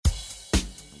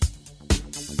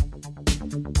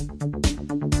I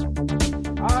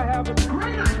have a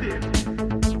great idea,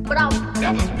 But I'll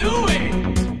never do it.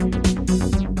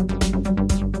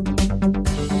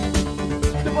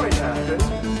 It might happen.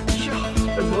 Sure,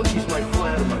 the monkeys might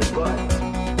fly out of my butt.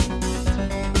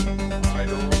 I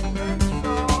don't think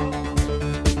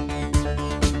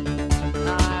so.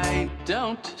 I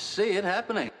don't see it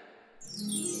happening.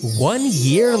 1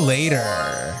 year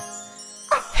later.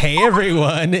 Hey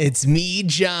everyone, it's me,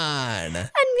 John. And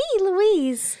me,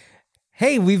 Louise.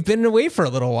 Hey, we've been away for a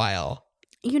little while.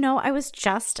 You know, I was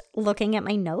just looking at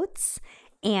my notes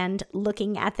and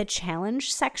looking at the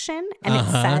challenge section, and it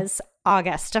says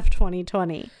August of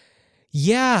 2020.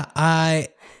 Yeah,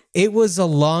 it was a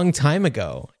long time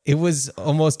ago. It was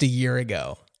almost a year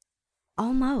ago.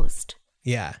 Almost.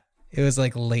 Yeah, it was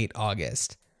like late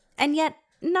August. And yet,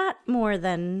 not more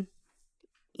than,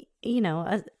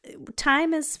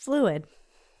 time is fluid.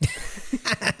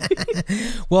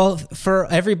 Well, for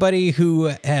everybody who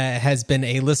has been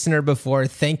a listener before,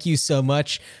 thank you so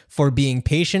much for being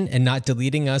patient and not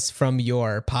deleting us from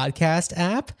your podcast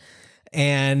app.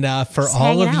 And for Just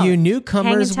all of hanging you out.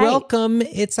 newcomers, Hanging tight. welcome.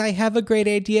 It's I Have a Great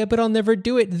Idea, but I'll Never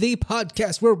Do It, the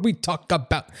podcast where we talk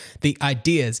about the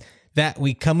ideas that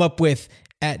we come up with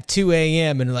at 2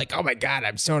 a.m. and like, oh my God,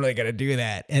 I'm totally going to do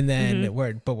that. And then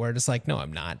we're just like, no,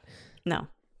 I'm not. No.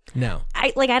 No.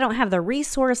 I don't have the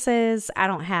resources. I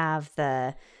don't have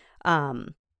the,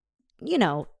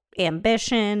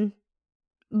 ambition.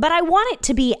 But I want it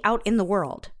to be out in the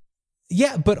world.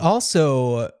 Yeah, but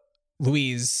also,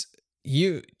 Louise,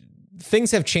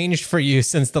 things have changed for you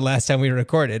since the last time we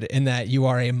recorded in that you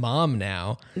are a mom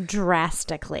now.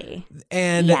 Drastically.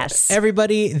 And Yes.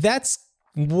 everybody, that's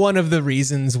one of the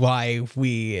reasons why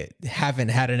we haven't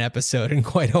had an episode in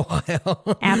quite a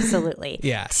while. Absolutely.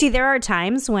 Yeah. See, there are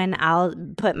times when I'll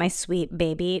put my sweet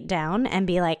baby down and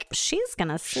be like, she's going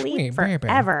to sleep Sweet baby.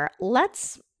 forever.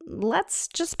 Let's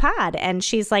just pod. And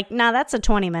she's like, nah, that's a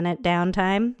 20-minute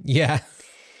downtime. Yeah.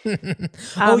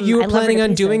 Oh, you were I love her planning to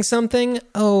on doing pieces. something?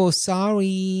 Oh,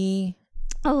 sorry.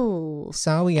 Oh,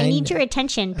 Sorry. I need your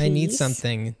attention, please. I need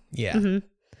something. Yeah.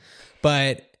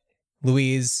 But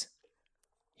Louise,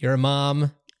 you're a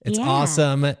mom. It's Yeah.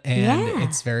 awesome. And Yeah.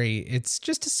 it's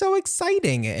just so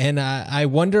exciting. And I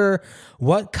wonder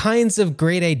what kinds of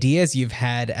great ideas you've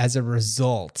had as a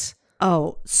result.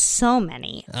 Oh, so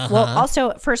many. Well,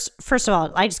 also, first of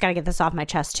all, I just got to get this off my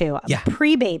chest too. Yeah.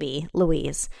 Pre-baby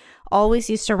Louise always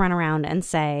used to run around and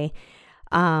say,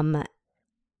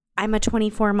 I'm a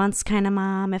 24 months kind of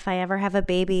mom. If I ever have a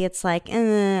baby, it's like,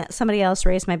 somebody else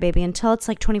raised my baby until it's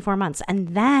like 24 months. And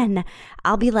then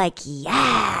I'll be like,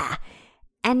 yeah.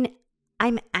 And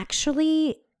I'm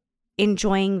actually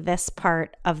enjoying this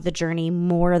part of the journey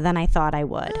more than I thought I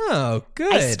would. Oh,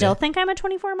 good. I still think I'm a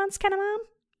 24 months kind of mom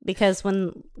because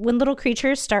when little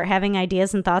creatures start having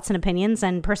ideas and thoughts and opinions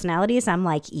and personalities, I'm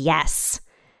like, yes,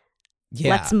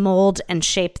 let's mold and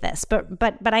shape this. But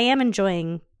I am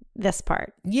enjoying this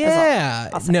part. Yeah.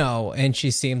 Awesome. No, and she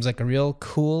seems like a real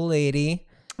cool lady.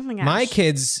 Oh my gosh.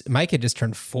 My kid just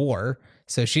turned 4,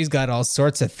 so she's got all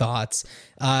sorts of thoughts.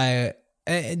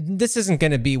 This isn't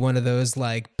going to be one of those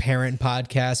like parent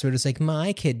podcasts where it's like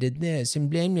my kid did this and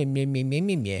blah, blah, blah, blah, blah,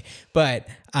 blah, blah. But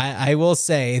I will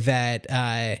say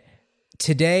that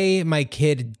today my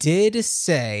kid did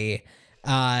say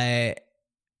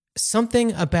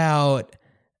something about,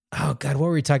 oh God, what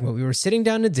were we talking about? We were sitting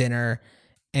down to dinner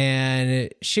and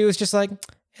she was just like,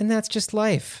 and that's just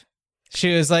life.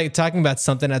 She was like talking about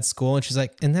something at school and she's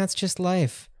like, and that's just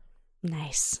life.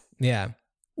 Nice. Yeah.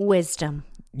 Wisdom.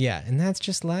 Yeah, and that's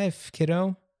just life,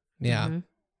 kiddo. Yeah. Mm-hmm.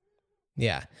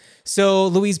 Yeah. So,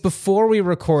 Louise, before we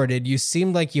recorded, you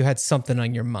seemed like you had something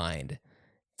on your mind.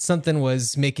 Something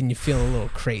was making you feel a little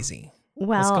crazy.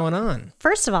 Well, what's going on?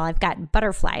 First of all, I've got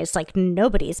butterflies like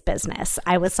nobody's business.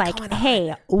 I was like,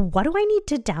 hey, what do I need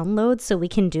to download so we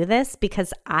can do this?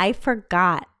 Because I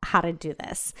forgot how to do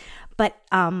this. But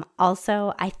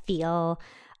also, I feel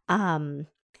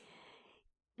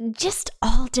just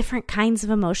all different kinds of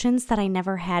emotions that I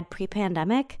never had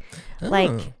pre-pandemic. Oh.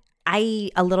 Like, I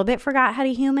a little bit forgot how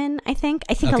to human, I think.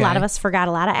 I think a lot of us forgot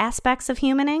a lot of aspects of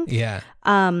humaning. Yeah.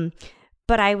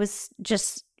 But I was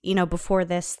just, before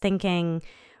this thinking,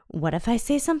 what if I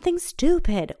say something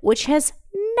stupid? Which has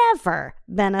never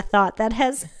been a thought that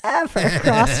has ever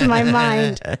crossed my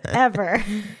mind, ever.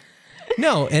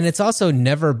 No, and it's also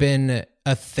never been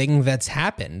a thing that's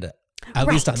happened, at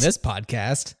least on Right. this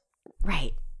podcast.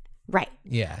 Right.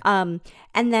 Yeah.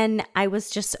 And then I was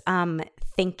just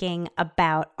thinking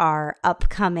about our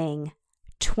upcoming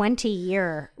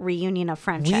 20-year reunion of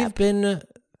friendship. We've been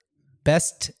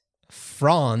best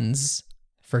friends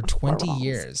for 20 walls.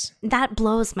 years. That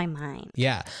blows my mind.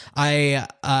 Yeah.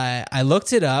 I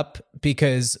looked it up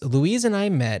because Louise and I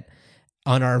met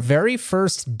on our very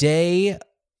first day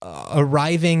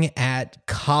arriving at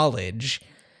college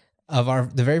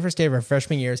the very first day of our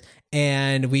freshman years,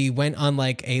 and we went on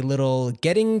like a little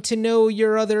getting to know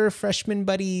your other freshman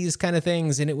buddies kind of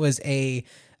things, and it was a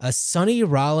Sonny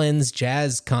Rollins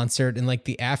jazz concert in like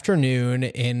the afternoon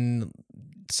in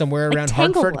somewhere Like around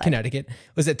Hartford, Tanglewood. Connecticut.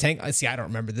 Was it See, I don't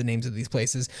remember the names of these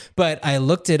places, but I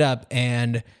looked it up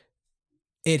and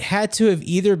it had to have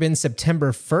either been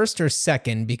September 1st or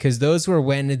 2nd because those were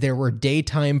when there were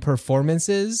daytime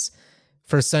performances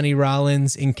for Sonny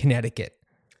Rollins in Connecticut.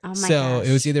 Oh my So gosh.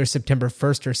 it was either September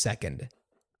 1st or 2nd.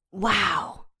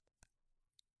 Wow.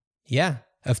 Yeah,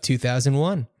 of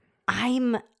 2001.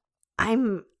 I'm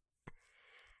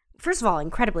first of all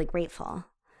incredibly grateful.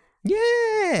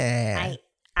 Yeah.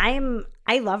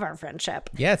 I love our friendship.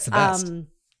 Yeah, it's the best.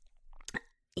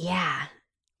 Yeah.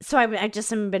 So I've just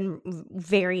been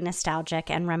very nostalgic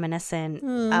and reminiscent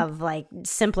of like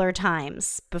simpler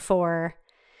times before,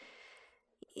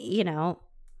 you know,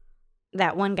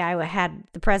 that one guy who had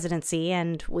the presidency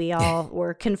and we all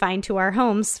were confined to our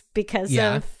homes because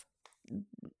of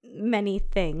many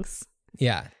things.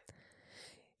 Yeah.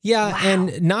 Yeah, Wow.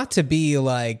 and not to be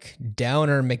like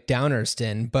Downer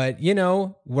McDownerston, but you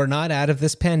know, we're not out of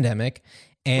this pandemic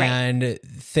and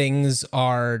things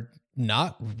are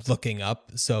not looking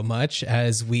up so much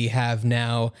as we have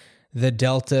now the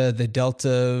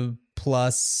Delta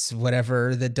plus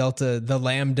whatever, the Delta, the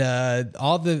Lambda,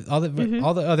 all the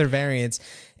other variants.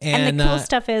 And the cool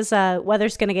stuff is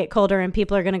weather's going to get colder and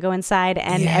people are going to go inside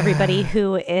and everybody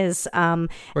who is we're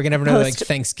going to have another like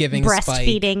Thanksgiving spike.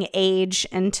 breastfeeding age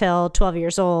until 12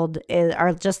 years old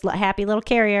are just happy little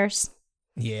carriers.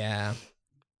 Yeah.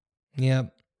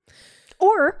 Yep.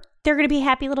 Or they're going to be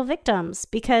happy little victims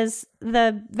because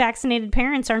the vaccinated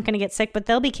parents aren't going to get sick, but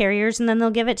they'll be carriers and then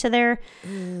they'll give it to their...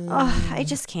 Oh, I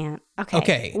just can't.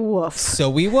 Okay. Woof. So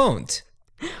we won't.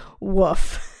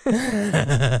 Woof.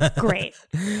 Great.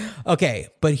 Okay,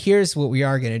 but here's what we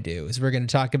are going to do is we're going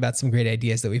to talk about some great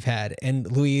ideas that we've had.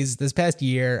 And Louise, this past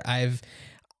year, I've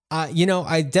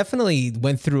I definitely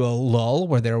went through a lull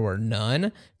where there were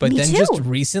none, but Me then too. just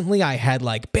recently I had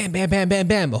like bam, bam, bam, bam,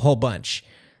 bam, a whole bunch.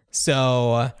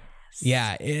 So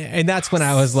yeah, and that's when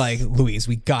I was like, Louise,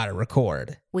 we got to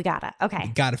record. We got it.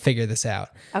 Okay. Got to figure this out.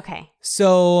 Okay.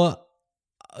 So,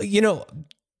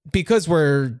 because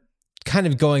we're kind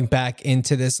of going back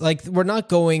into this, like we're not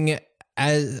going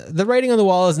as the writing on the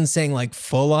wall isn't saying like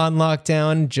full on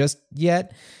lockdown just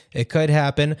yet. It could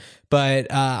happen. But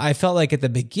I felt like at the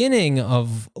beginning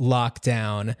of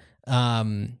lockdown,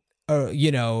 a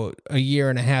year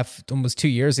and a half, almost 2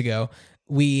 years ago,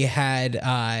 we had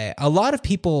a lot of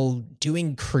people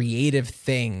doing creative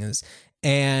things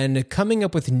and coming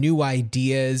up with new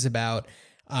ideas about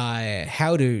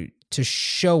how to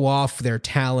show off their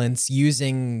talents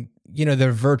using,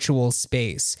 their virtual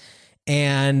space.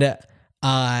 And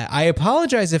I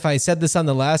apologize if I said this on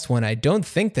the last one. I don't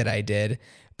think that I did,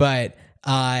 but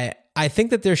I think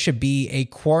that there should be a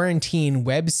quarantine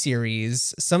web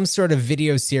series, some sort of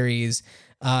video series,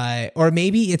 or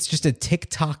maybe it's just a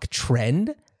TikTok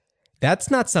trend.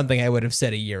 That's not something I would have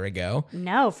said a year ago.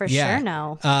 No, for sure,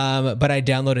 no. But I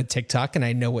downloaded TikTok and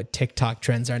I know what TikTok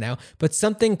trends are now. But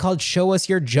something called Show Us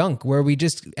Your Junk, where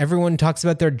everyone talks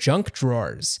about their junk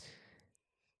drawers.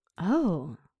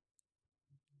 Oh.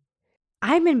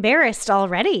 I'm embarrassed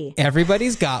already.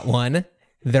 Everybody's got one.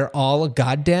 They're all a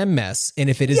goddamn mess.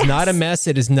 And if it is not a mess,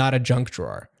 it is not a junk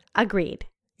drawer. Agreed.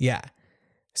 Yeah.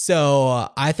 So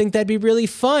I think that'd be really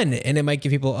fun. And it might give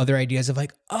people other ideas of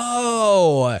like,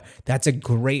 oh, that's a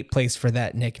great place for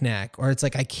that knickknack. Or it's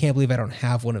like, I can't believe I don't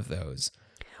have one of those.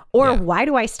 Or why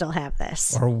do I still have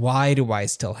this? Or why do I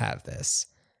still have this?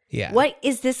 Yeah. What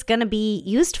is this going to be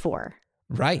used for?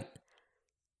 Right.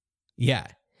 Yeah.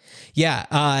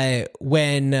 Yeah.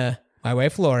 When my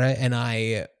wife Laura and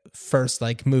I first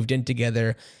moved in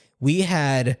together, we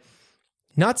had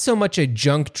not so much a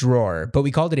junk drawer, but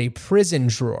we called it a prison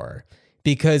drawer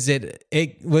because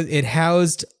it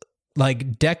housed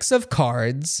like decks of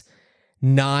cards,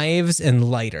 knives,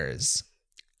 and lighters.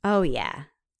 Oh, yeah.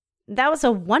 That was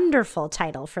a wonderful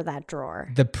title for that drawer.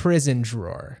 The prison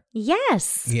drawer.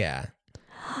 Yes. Yeah.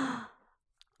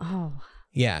 Oh.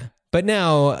 Yeah. But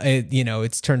now,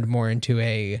 it's turned more into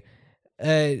a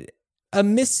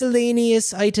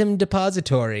miscellaneous item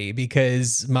depository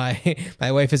because my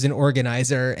wife is an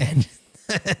organizer and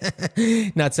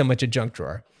not so much a junk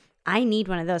drawer. I need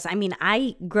one of those. I mean,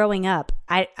 growing up,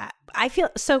 I feel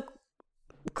so.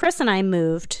 Chris and I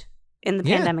moved in the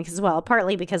Yeah. pandemic as well,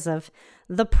 partly because of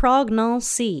the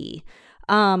pregnancy.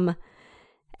 And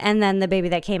then the baby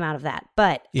that came out of that.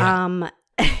 But Yeah.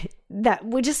 that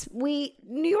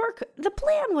New York, the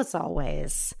plan was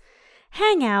always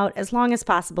hang out as long as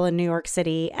possible in New York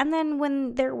City. And then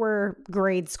when there were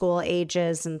grade school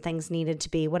ages and things needed to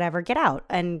be whatever, get out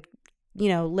and,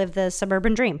 live the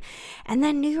suburban dream. And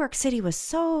then New York City was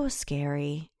so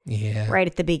scary Yeah. right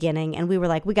at the beginning. And we were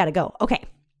like, we got to go. Okay.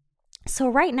 So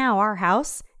right now our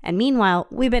house, and meanwhile,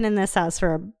 we've been in this house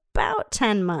for about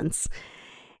 10 months.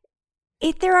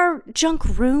 There are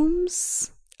junk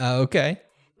rooms. Okay.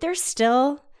 There's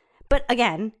still, but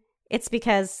again, it's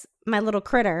because my little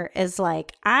critter is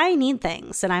like, I need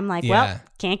things. And I'm like, Yeah. well,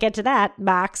 can't get to that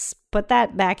box. Put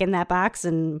that back in that box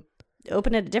and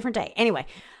open it a different day. Anyway,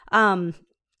 I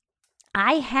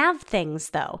have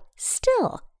things though.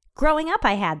 Still, growing up,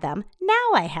 I had them. Now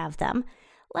I have them,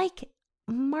 like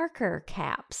marker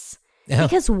caps. Oh.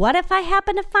 Because what if I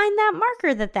happen to find that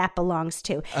marker that belongs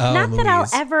to? Oh, Not that I'll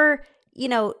Louise. ever,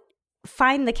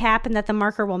 find the cap and that the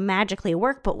marker will magically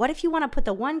work. But what if you want to put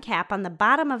the one cap on the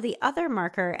bottom of the other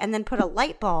marker and then put a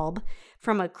light bulb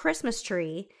from a Christmas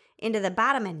tree into the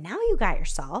bottom, and now you got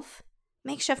yourself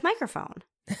makeshift microphone.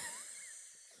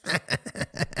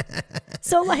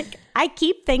 So I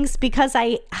keep things because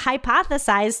I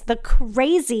hypothesize the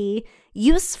crazy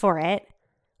use for it.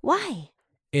 Why?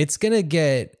 It's going to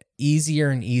get easier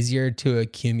and easier to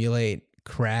accumulate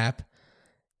crap.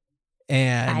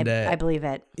 And I believe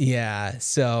it. yeah,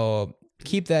 so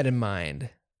keep that in mind.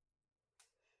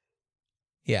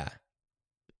 Yeah.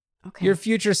 Okay. Your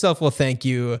future self will thank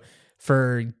you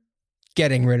for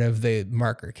getting rid of the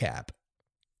marker cap.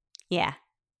 Yeah.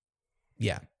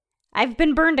 Yeah. I've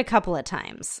been burned a couple of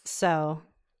times, so.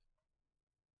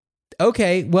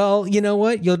 Okay, well, you know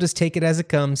what? You'll just take it as it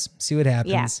comes, see what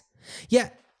happens. Yeah,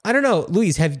 I don't know.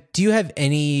 Louise, do you have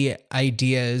any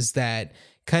ideas that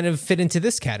kind of fit into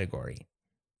this category?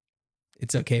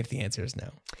 It's okay if the answer is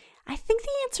no. I think the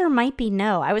answer might be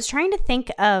no. I was trying to think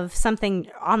of something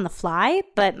on the fly,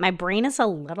 but my brain is a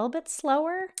little bit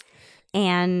slower.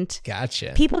 And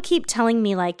Gotcha. people keep telling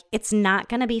me it's not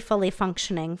going to be fully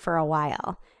functioning for a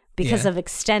while because Yeah. of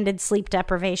extended sleep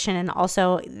deprivation. And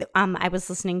also, I was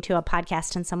listening to a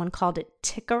podcast and someone called it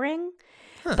tickering.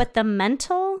 But the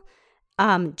mental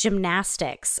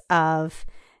gymnastics of,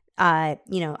 I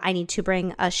need to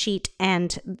bring a sheet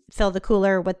and fill the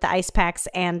cooler with the ice packs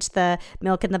and the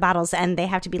milk in the bottles, and they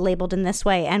have to be labeled in this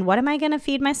way. And what am I going to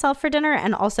feed myself for dinner?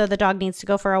 And also the dog needs to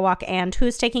go for a walk. And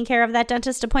who's taking care of that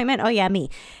dentist appointment? Oh yeah, me.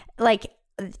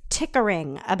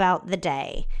 Tickering about the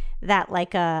day that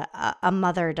a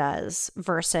mother does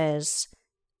versus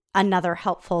another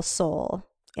helpful soul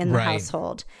in the Right.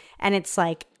 household. And it's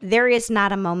there is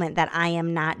not a moment that I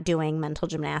am not doing mental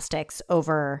gymnastics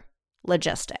over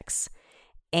logistics.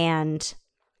 And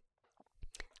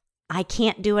I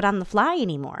can't do it on the fly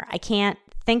anymore. I can't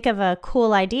think of a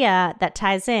cool idea that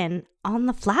ties in on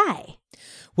the fly.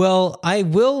 Well, I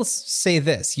will say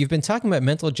this. You've been talking about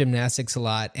mental gymnastics a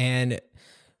lot, and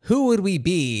who would we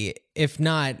be if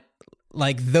not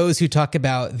like those who talk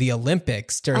about the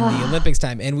Olympics during the Olympics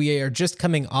time? And we are just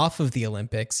coming off of the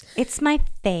Olympics. It's my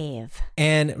fave.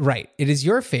 And right, it is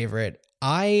your favorite.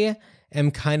 I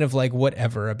am kind of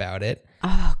whatever about it,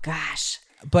 Oh, gosh.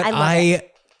 but I love I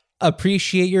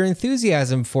appreciate your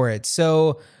enthusiasm for it.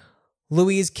 So,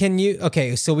 Louise,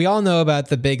 okay, so we all know about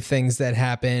the big things that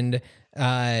happened,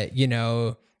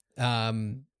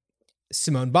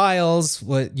 Simone Biles,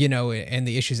 and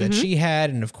the issues that she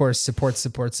had, and of course,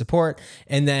 support.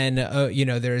 And then,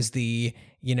 there's the,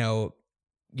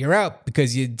 you're out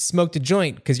because you smoked a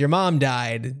joint because your mom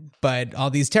died, but all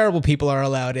these terrible people are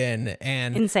allowed in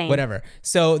and Insane. whatever.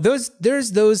 So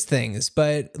there's those things.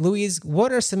 But Louise,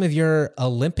 what are some of your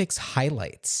Olympics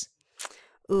highlights?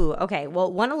 Ooh, okay.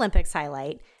 Well, one Olympics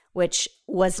highlight, which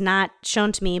was not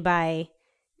shown to me by,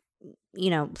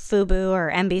 FUBU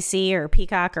or NBC or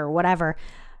Peacock or whatever.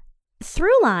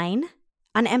 Throughline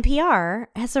on NPR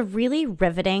has a really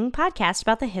riveting podcast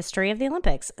about the history of the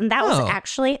Olympics. And that was Oh.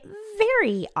 actually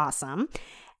very awesome.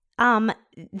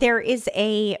 There is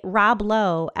a Rob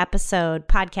Lowe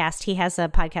podcast. He has a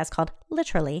podcast called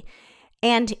Literally.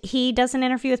 And he does an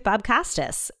interview with Bob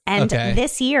Costas. And Okay.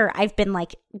 this year, I've been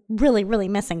really, really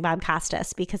missing Bob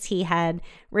Costas because he had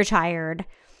retired.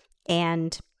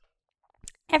 And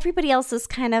everybody else is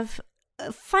kind of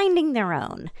finding their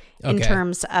own in Okay.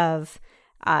 terms of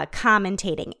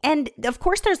commentating. And of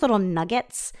course, there's little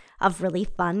nuggets of really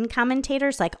fun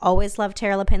commentators. Always love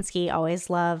Tara Lipinski, always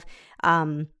love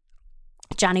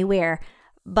Johnny Weir.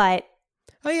 But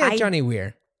Oh yeah, Johnny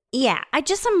Weir. Yeah, I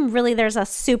just am really, there's a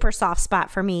super soft spot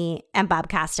for me and Bob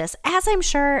Costas, as I'm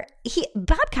sure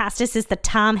Bob Costas is the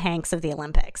Tom Hanks of the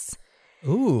Olympics.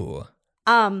 Ooh.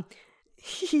 But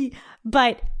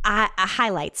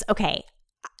highlights. Okay.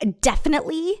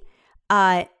 Definitely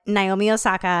Naomi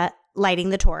Osaka lighting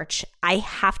the torch. I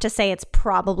have to say it's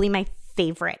probably my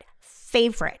favorite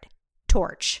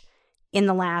torch in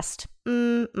the last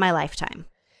my lifetime.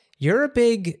 You're a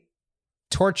big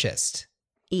torchist.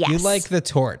 Yes. You like the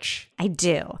torch. I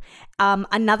do.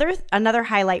 Another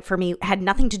highlight for me had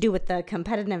nothing to do with the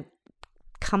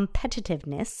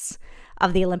competitiveness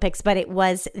of the Olympics, but it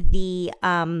was the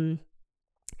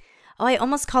I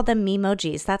almost called them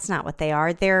memojis. That's not what they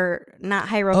are. They're not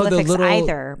hieroglyphics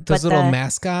either. Those little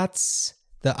mascots,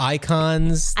 the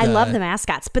icons. I love the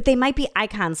mascots, but they might be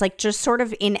icons, like just sort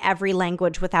of in every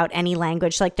language without any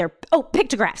language. Like they're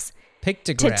pictographs.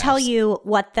 To tell you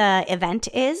what the event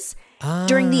is.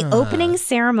 During the opening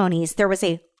ceremonies, there was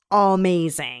a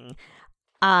amazing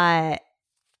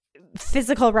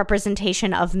physical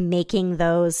representation of making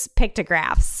those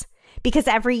pictographs. Because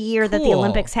every year that the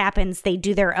Olympics happens, they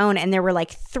do their own. And there were like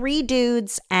 3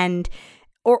 dudes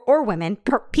or women,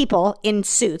 people in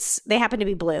suits. They happen to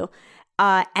be blue.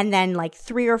 And then like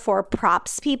 3 or 4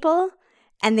 props people.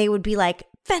 And they would be like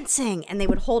fencing. And they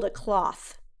would hold a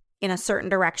cloth in a certain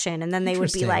direction. And then they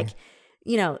would be like,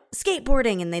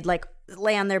 skateboarding. And they'd like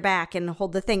lay on their back and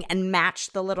hold the thing and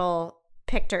match the little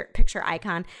picture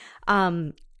icon.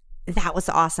 That was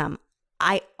awesome.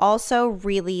 I also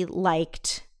really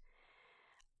liked...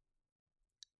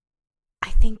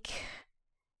 I'm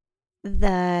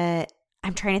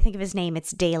trying to think of his name.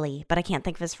 It's Daly, but I can't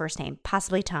think of his first name.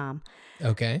 Possibly Tom.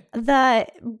 Okay. The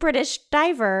British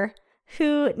diver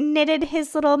who knitted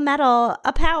his little medal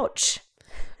a pouch.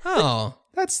 Oh,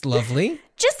 that's lovely.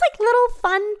 Just like little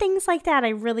fun things like that I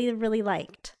really, really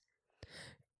liked.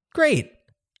 Great.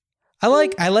 I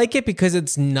like it because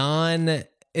it's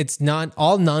not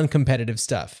all non-competitive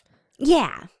stuff.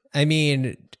 Yeah. I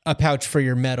mean, a pouch for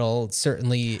your medal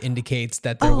certainly indicates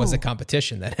that there was a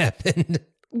competition that happened.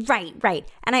 Right.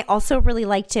 And I also really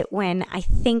liked it when I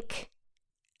think,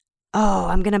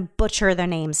 I'm going to butcher their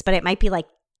names, but it might be like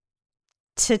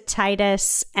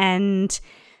Titus and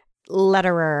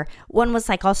Lederer. One was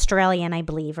like Australian, I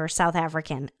believe, or South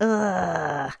African.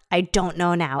 I don't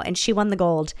know now. And she won the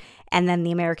gold. And then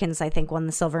the Americans, I think, won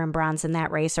the silver and bronze in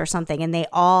that race or something. And they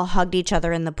all hugged each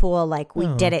other in the pool like we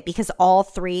did it, because all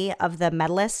 3 of the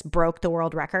medalists broke the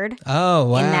world record. Oh,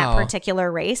 wow. In that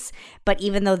particular race. But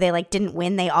even though they like didn't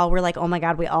win, they all were like, oh my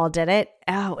God, we all did it.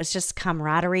 Oh, it was just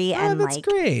camaraderie and that's like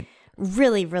great.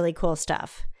 Really, really cool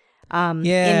stuff. In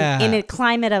a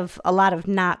climate of a lot of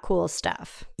not cool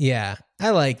stuff. Yeah,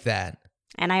 I like that.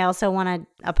 And I also want to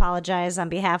apologize on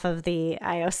behalf of the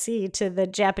IOC to the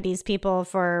Japanese people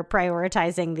for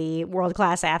prioritizing the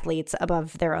world-class athletes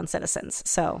above their own citizens.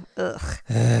 So,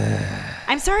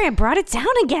 I'm sorry I brought it down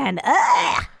again.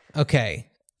 Ugh. Okay,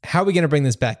 how are we going to bring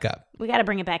this back up? We got to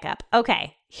bring it back up.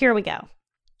 Okay, here we go.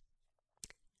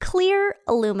 Clear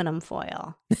aluminum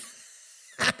foil.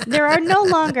 There are no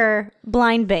longer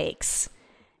blind bakes.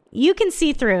 You can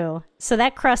see through, so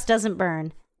that crust doesn't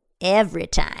burn every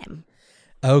time.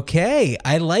 Okay,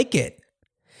 I like it.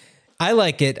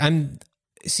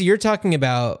 So you're talking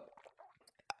about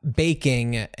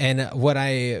baking, and what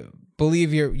I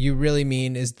believe you really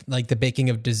mean is like the baking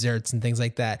of desserts and things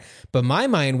like that. But my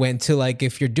mind went to like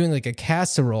if you're doing like a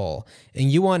casserole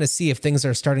and you want to see if things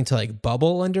are starting to like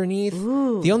bubble underneath.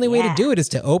 Ooh, the only way to do it is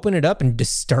to open it up and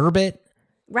disturb it.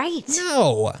 Right.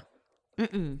 No.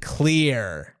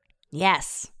 Clear.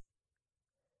 Yes.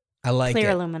 I like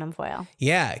Clear it. aluminum foil.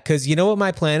 Yeah, because you know what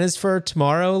my plan is for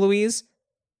tomorrow, Louise?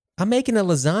 I'm making a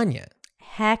lasagna.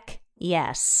 Heck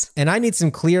yes. And I need some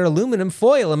clear aluminum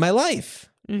foil in my life.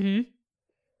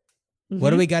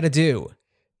 What do we got to do?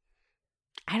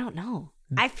 I don't know.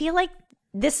 I feel like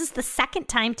this is the second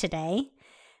time today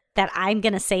that I'm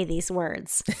going to say these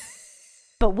words.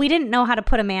 But we didn't know how to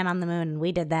put a man on the moon, and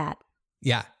we did that.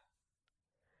 Yeah.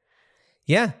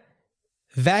 Yeah.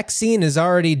 Vaccine is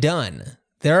already done.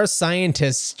 There are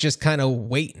scientists just kind of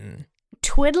waiting.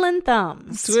 Twiddling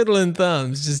thumbs.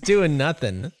 Just doing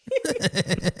nothing.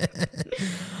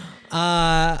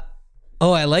 I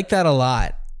like that a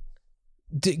lot.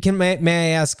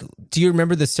 May I ask, do you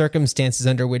remember the circumstances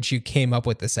under which you came up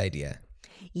with this idea?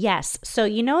 Yes. So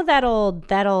you know that old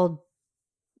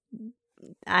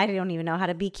I don't even know how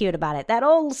to be cute about it. That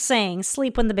old saying,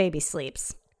 sleep when the baby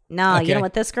sleeps. No, Okay. You know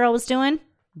what this girl was doing?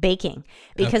 Baking.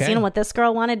 Because you know what this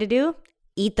girl wanted to do?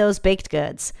 Eat those baked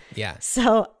goods. Yeah.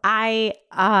 So I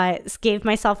gave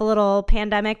myself a little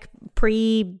pandemic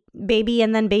pre-baby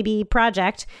and then baby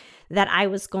project that I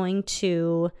was going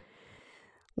to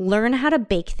learn how to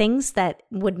bake things that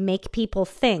would make people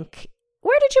think,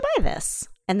 where did you buy this?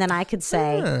 And then I could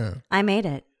say, I made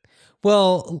it.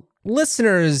 Well,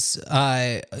 listeners,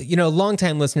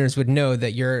 longtime listeners would know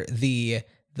that you're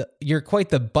you're quite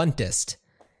the buntist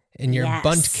in your Yes.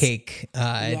 bunt cake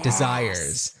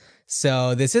desires.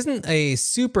 So this isn't a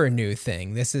super new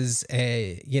thing. This is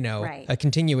Right. a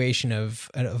continuation of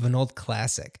an old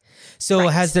classic. So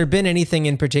has there been anything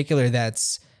in particular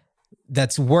that's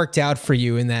worked out for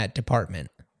you in that department?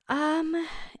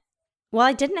 Well,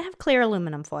 I didn't have clear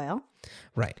aluminum foil,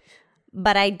 Right.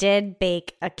 but I did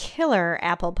bake a killer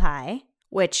apple pie,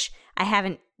 which I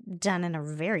haven't done in a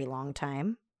very long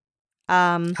time.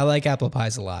 I like apple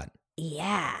pies a lot.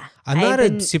 Yeah. I'm not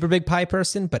a super big pie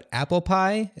person, but apple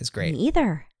pie is great. Me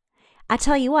either. I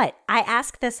tell you what, I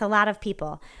ask this a lot of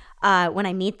people when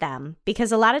I meet them,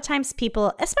 because a lot of times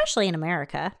people, especially in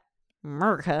America,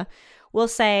 will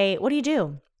say, what do you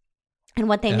do? And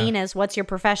what they mean is, what's your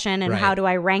profession and Right. how do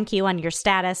I rank you on your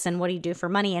status and what do you do for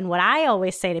money? And what I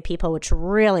always say to people, which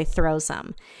really throws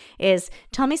them, is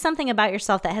tell me something about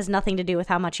yourself that has nothing to do with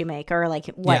how much you make or like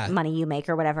what money you make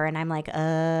or whatever. And I'm like,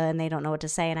 and they don't know what to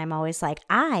say. And I'm always like,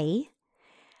 I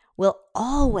will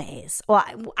always, well,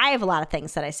 I have a lot of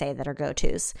things that I say that are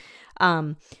go-tos.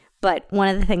 But one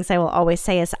of the things I will always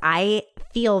say is I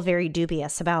feel very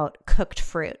dubious about cooked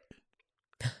fruit.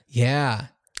 Yeah.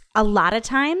 A lot of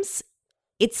times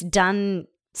it's done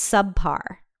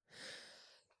subpar.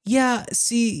 Yeah,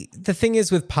 see, the thing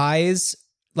is with pies,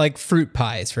 like fruit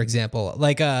pies, for example,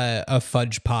 like a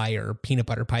fudge pie or peanut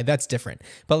butter pie, that's different.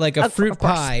 But like a fruit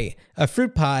pie,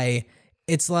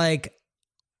 it's like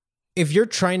if you're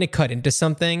trying to cut into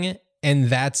something and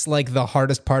that's like the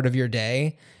hardest part of your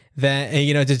day, then,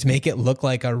 to make it look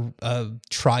like a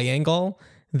triangle,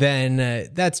 then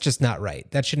that's just not right.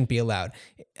 That shouldn't be allowed.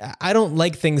 I don't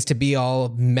like things to be all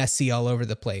messy all over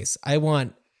the place.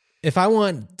 If I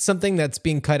want something that's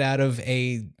being cut out of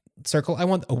a circle, I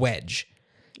want a wedge.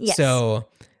 Yes. So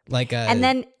like and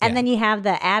then you have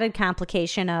the added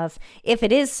complication of if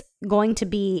it is going to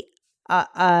be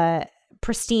a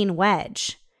pristine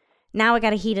wedge, now I got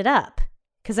to heat it up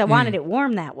because I wanted it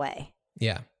warm that way.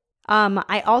 Yeah.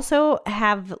 I also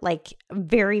have like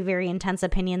very, very intense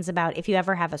opinions about if you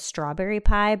ever have a strawberry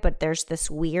pie, but there's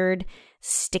this weird,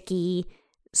 sticky,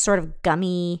 sort of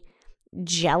gummy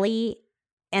jelly.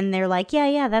 And they're like,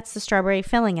 yeah, that's the strawberry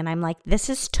filling. And I'm like, this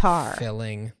is tar.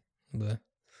 Filling. Blech.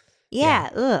 Yeah,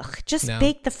 ugh. Just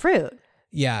bake the fruit.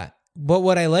 Yeah. But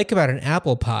what I like about an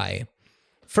apple pie,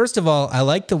 first of all, I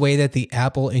like the way that the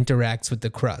apple interacts with the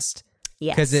crust.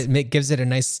 Yes. Because it gives it a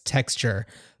nice texture.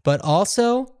 But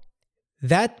also,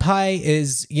 that pie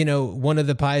is, one of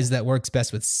the pies that works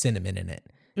best with cinnamon in it.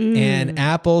 And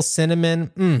apple,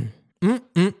 cinnamon, Sign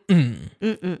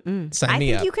I me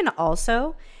think up. you can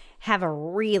also have a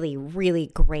really, really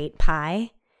great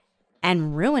pie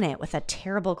and ruin it with a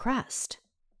terrible crust,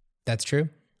 That's true.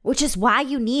 which is why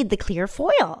you need the clear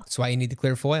foil. That's why you need the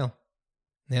clear foil.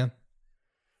 Yeah.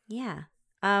 Yeah.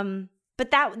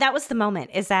 But that was the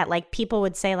moment, is that like people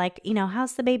would say like,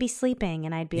 how's the baby sleeping?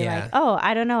 And I'd be Yeah. like, oh,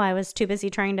 I don't know. I was too busy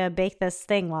trying to bake this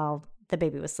thing while the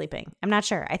baby was sleeping. I'm not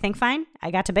sure. I think fine.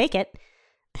 I got to bake it.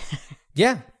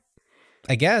 Yeah.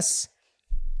 I guess.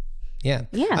 Yeah.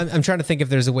 Yeah. I'm trying to think if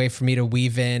there's a way for me to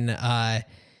weave in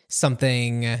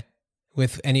something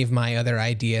with any of my other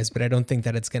ideas, but I don't think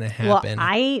that it's going to happen. Well,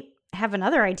 I have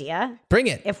another idea. Bring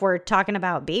it. If we're talking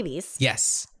about babies.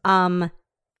 Yes.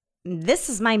 This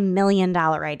is my $1 million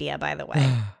idea, by the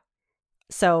way.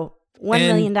 So $1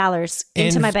 million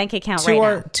into my bank account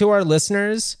now. To our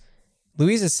listeners,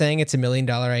 Louise is saying it's $1 million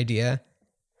idea,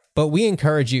 but we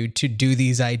encourage you to do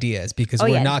these ideas because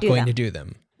we're not going to do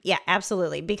them. Yeah,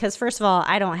 absolutely. Because first of all,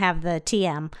 I don't have the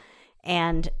TM.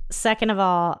 And second of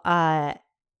all, I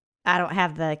don't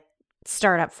have the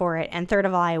startup for it. And third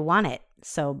of all, I want it.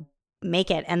 So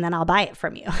make it and then I'll buy it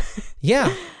from you.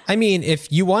 Yeah. I mean,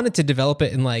 if you wanted to develop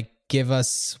it and like give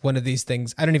us one of these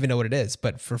things, I don't even know what it is,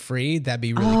 but for free, that'd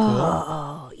be really cool.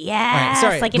 Oh, yes. All right,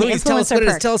 sorry. Like an Louise, tell us influencer what it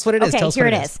is. perk. Tell us what it is. Okay, Tell us here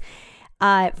what it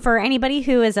it is. For anybody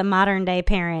who is a modern day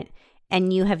parent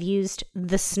and you have used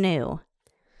the snoo,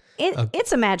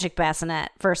 it's a magic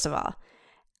bassinet, first of all.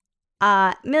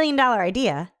 $1 million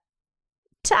idea,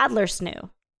 toddler snoo.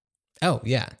 Oh,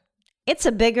 yeah. It's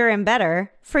a bigger and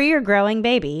better for your growing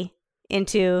baby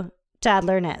into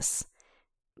toddlerness.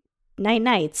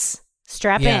 Nights,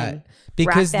 strap in.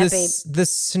 Because rock that the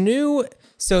snoo.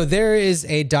 So there is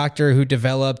a doctor who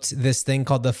developed this thing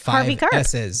called the Harvey 5 Karp.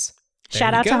 S's.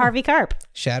 Shout you out to go. Harvey Karp.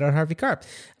 Shout out Harvey Karp.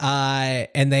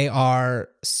 And they are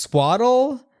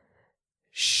Swaddle,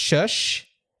 Shush.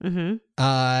 Mm-hmm.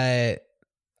 I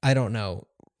don't know.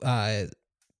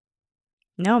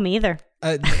 No, me either.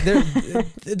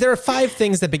 There are 5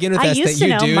 things that begin with I S used that to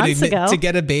you know do months ago. to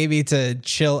get a baby to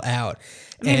chill out.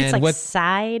 Maybe it's like what?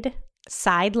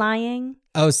 side lying.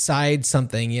 Oh, side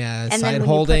something. Yeah, And side then when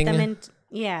holding. you put them in,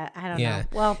 yeah, I don't Yeah. know.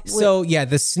 Well, So yeah,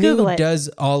 the Google Snoo it. does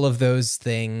all of those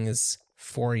things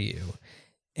for you,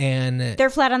 and they're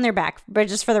flat on their back. But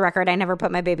just for the record, I never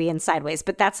put my baby in sideways.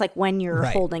 But that's like when you're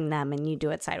Right. holding them and you do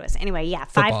it sideways. Anyway, yeah,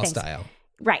 5 football things. style.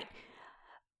 Right.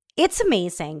 It's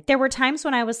amazing. There were times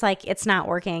when I was like, it's not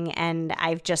working, and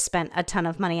I've just spent a ton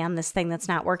of money on this thing that's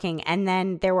not working. And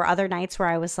then there were other nights where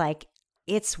I was like,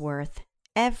 it's worth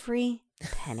every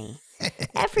penny.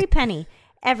 Every penny.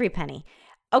 Every penny.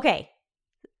 Okay.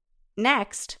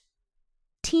 Next,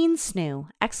 Teen Snoo!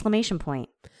 Exclamation point.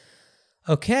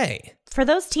 Okay. For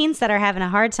those teens that are having a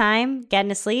hard time getting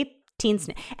to sleep, Teen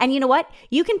Snoo! And you know what?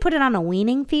 You can put it on a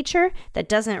weaning feature that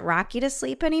doesn't rock you to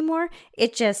sleep anymore.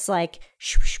 It just like,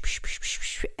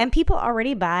 and people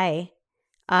already buy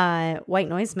white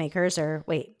noise makers or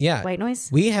white noise?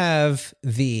 We have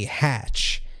the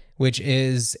Hatch, which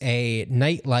is a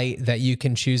night light that you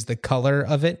can choose the color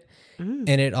of it. And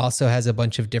it also has a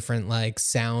bunch of different like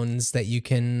sounds that you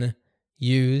can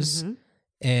use.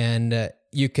 And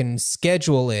you can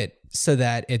schedule it so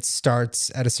that it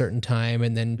starts at a certain time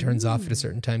and then turns off at a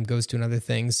certain time, goes to another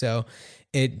thing. So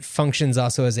it functions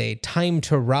also as a time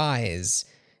to rise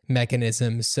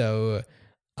mechanism. So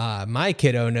my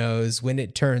kiddo knows when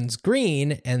it turns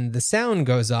green and the sound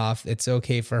goes off, it's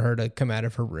okay for her to come out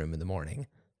of her room in the morning.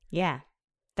 Yeah.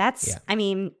 I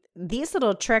mean, these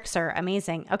little tricks are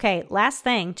amazing. Okay, last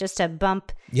thing, just to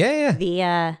bump Yeah. the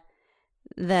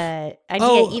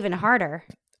idea even harder.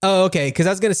 Oh, okay. Because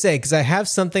I was gonna say, because I have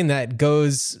something that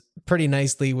goes pretty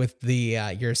nicely with the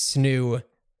your Snoo.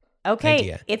 Okay,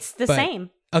 idea. it's the But- same.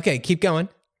 Okay, keep going.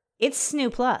 It's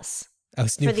Snoo Plus Oh,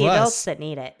 Snoo for the Plus. adults that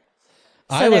need it.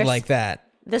 I would there's like that.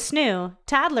 the Snoo,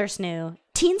 Toddler Snoo,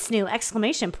 Teen Snoo!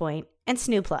 Exclamation point, and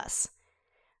Snoo Plus.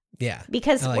 Yeah,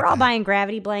 Because I like we're all that. buying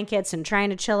gravity blankets and trying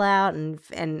to chill out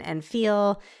and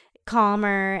feel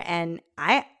calmer. And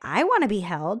I want to be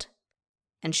held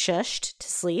and shushed to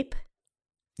sleep.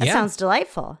 That Yeah. sounds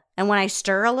delightful. And when I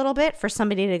stir a little bit, for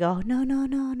somebody to go, no,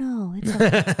 it's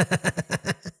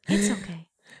okay. It's okay.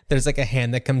 There's like a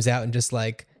hand that comes out and just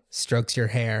like strokes your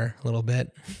hair a little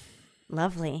bit.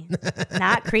 Lovely.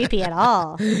 Not creepy at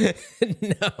all.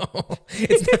 No,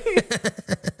 it's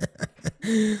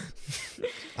not.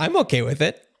 I'm okay with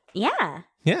it. Yeah.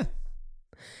 Yeah.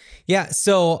 Yeah.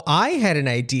 So I had an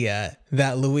idea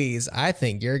that, Louise, I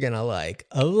think you're going to like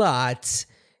a lot,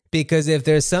 because if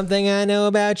there's something I know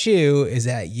about you is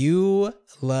that you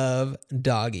love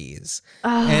doggies.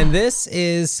 And this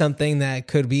is something that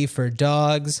could be for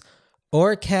dogs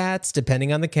or cats,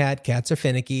 depending on the cat. Cats are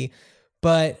finicky.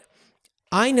 But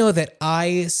I know that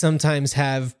I sometimes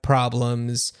have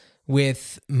problems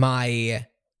with my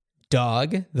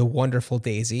dog, the wonderful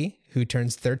Daisy, who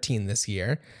turns 13 this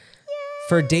year.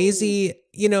 For Daisy,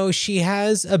 you know, she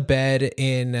has a bed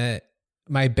in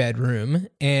my bedroom,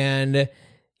 and,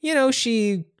 you know,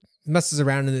 she messes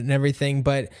around in it and everything,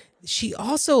 but she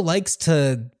also likes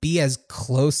to be as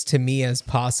close to me as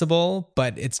possible.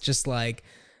 But it's just like,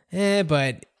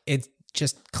 but it's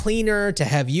just cleaner to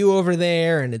have you over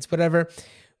there, and it's whatever.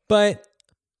 But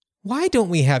why don't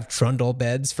we have trundle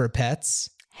beds for pets?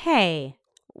 Hey,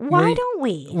 why don't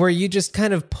we? Where you just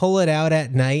kind of pull it out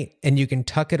at night and you can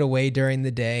tuck it away during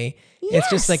the day. It's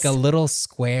just like a Yes. little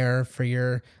square for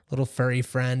your little furry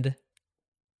friend.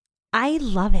 I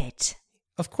love it.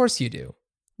 Of course you do.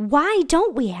 Why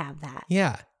don't we have that?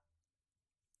 Yeah.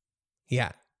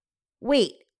 Yeah.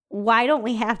 Wait, why don't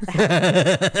we have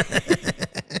that?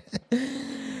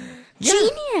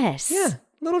 Genius. Yeah.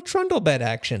 Little trundle bed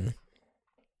action.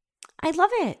 I love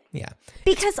it. Yeah.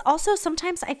 Because also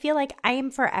sometimes I feel like I am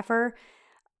forever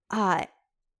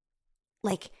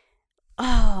like,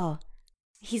 oh,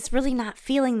 he's really not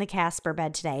feeling the Casper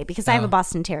bed today because I have a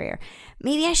Boston Terrier.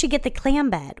 Maybe I should get the clam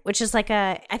bed, which is like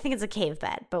I think it's a cave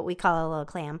bed, but we call it a little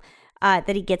clam,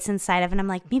 that he gets inside of. And I'm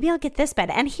like, maybe I'll get this bed.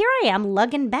 And here I am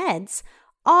lugging beds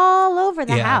all over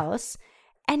the house.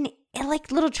 And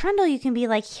like little Trundle, you can be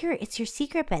like, here, it's your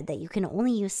secret bed that you can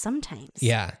only use sometimes.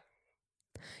 Yeah.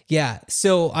 Yeah.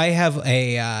 So I have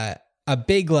a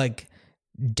big like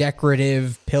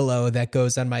decorative pillow that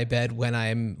goes on my bed when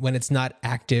it's not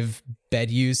active bed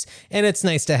use. And it's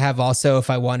nice to have also if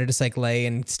I want to just like lay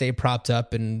and stay propped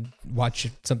up and watch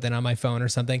something on my phone or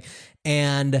something.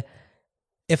 And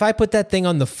if I put that thing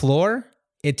on the floor,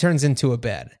 it turns into a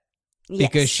bed.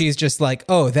 Because she's just like,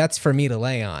 oh, that's for me to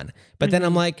lay on. But then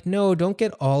I'm like, no, don't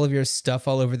get all of your stuff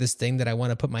all over this thing that I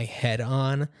want to put my head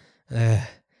on.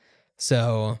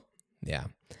 So, yeah.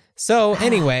 So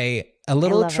anyway, a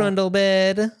little trundle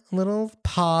bed, a little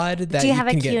pod that you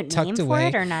can get tucked away. Do you have a cute name for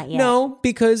it or not yet? No,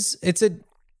 because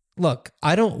look,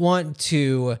 I don't want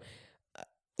to...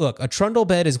 Look, a trundle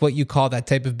bed is what you call that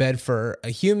type of bed for a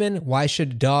human. Why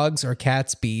should dogs or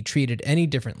cats be treated any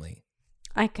differently?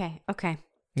 Okay.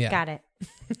 Yeah. Got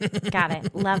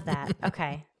it. Love that.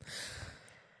 Okay.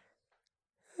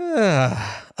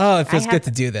 It feels good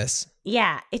to do this.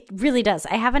 Yeah, it really does.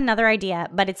 I have another idea,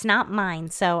 but it's not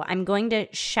mine. So I'm going to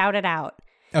shout it out.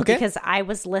 Okay. Because I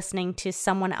was listening to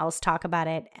someone else talk about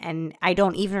it, and I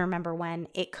don't even remember when.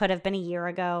 It could have been a year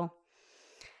ago.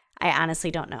 I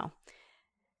honestly don't know.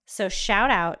 So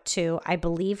shout out to, I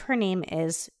believe her name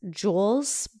is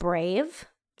Jules Brave.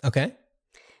 Okay.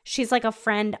 She's like a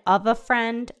friend of a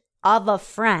friend of a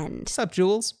friend. What's up,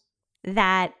 Jules?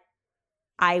 That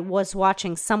I was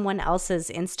watching someone else's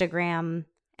Instagram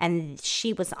and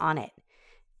she was on it.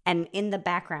 And in the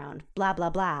background, blah, blah,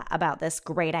 blah, about this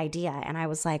great idea. And I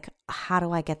was like, how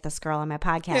do I get this girl on my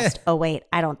podcast? Oh, wait,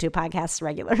 I don't do podcasts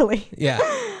regularly. Yeah.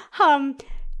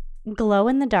 Glow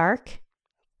in the dark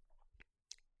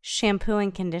shampoo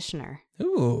and conditioner.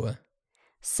 Ooh.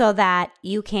 So that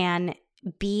you can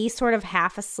be sort of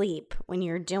half asleep when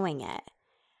you're doing it.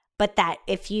 But that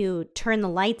if you turn the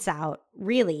lights out,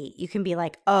 really, you can be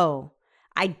like, oh,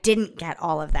 I didn't get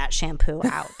all of that shampoo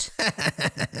out.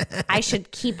 I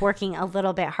should keep working a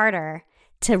little bit harder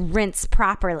to rinse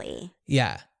properly.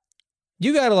 Yeah.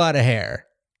 You got a lot of hair.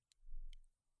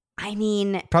 I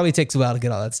mean, probably takes a while to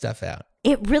get all that stuff out.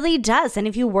 It really does. And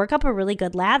if you work up a really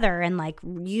good lather and like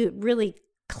you really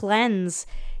cleanse,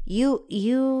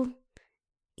 you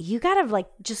gotta like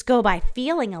just go by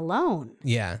feeling alone.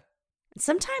 Yeah.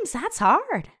 Sometimes that's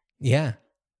hard. Yeah.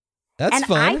 That's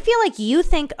fun. And I feel like you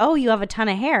think, oh, you have a ton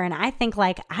of hair. And I think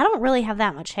like, I don't really have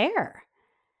that much hair.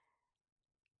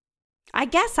 I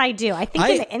guess I do. I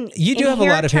think you do have a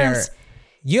lot of hair.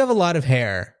 You have a lot of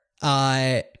hair.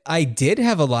 I did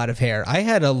have a lot of hair. I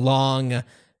had a long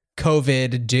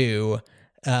COVID do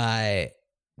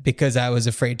because I was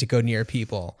afraid to go near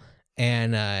people.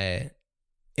 And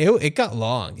it got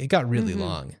long. It got really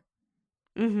long.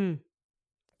 Mm-hmm.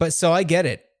 But so I get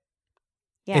it.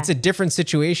 Yeah. It's a different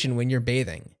situation when you're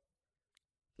bathing.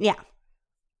 Yeah.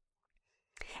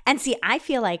 And see, I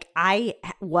feel like I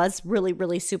was really,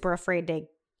 really super afraid to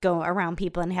go around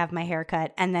people and have my hair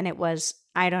cut. And then it was,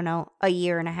 I don't know, a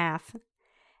year and a half.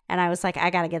 And I was like, I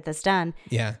got to get this done.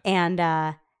 Yeah.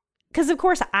 And because, of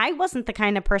course, I wasn't the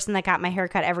kind of person that got my hair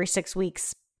cut every 6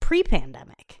 weeks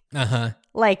pre-pandemic. Uh-huh.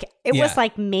 Like, it was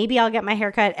like, maybe I'll get my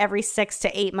hair cut every 6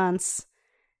 to 8 months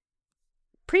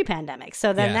pre-pandemic.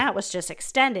 So then that was just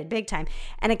extended big time.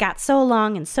 And it got so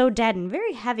long and so dead and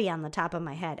very heavy on the top of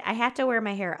my head. I had to wear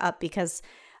my hair up because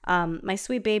my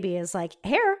sweet baby is like,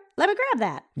 hair, let me grab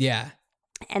that. Yeah.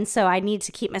 And so I need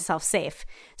to keep myself safe.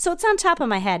 So it's on top of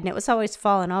my head and it was always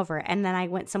falling over. And then I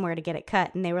went somewhere to get it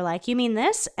cut and they were like, you mean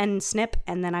this? And snip.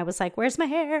 And then I was like, where's my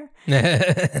hair?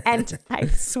 And I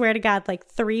swear to God, like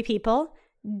 3 people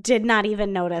did not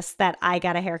even notice that I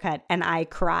got a haircut and I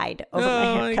cried over my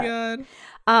haircut.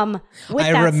 Oh my God.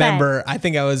 I remember, I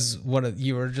think I was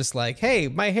you were just like, hey,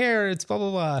 my hair, it's blah, blah,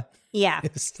 blah. Yeah.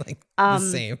 It's like the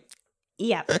same.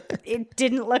 Yeah. It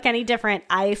didn't look any different.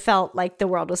 I felt like the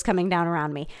world was coming down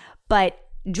around me. But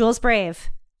Jules Brave,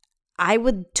 I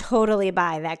would totally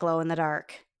buy that glow in the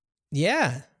dark.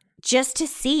 Yeah. Just to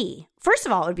see. First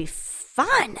of all, it would be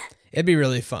fun. It'd be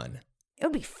really fun. It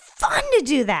would be fun to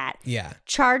do that. Yeah.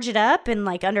 Charge it up and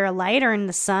like under a light or in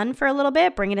the sun for a little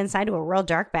bit, bring it inside to a real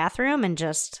dark bathroom and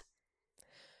just.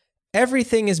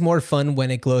 Everything is more fun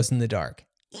when it glows in the dark.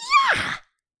 Yeah.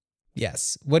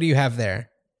 Yes. What do you have there?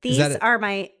 These are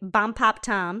my Bomb Pop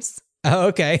Toms. Oh,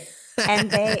 okay.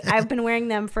 And I've been wearing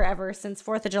them forever since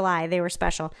 4th of July. They were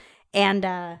special. And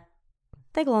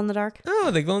they glow in the dark. Oh,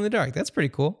 they glow in the dark. That's pretty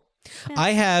cool. Yeah. I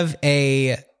have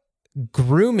a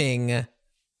grooming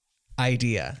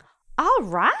idea. All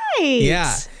right.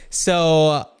 Yeah. So,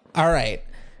 all right.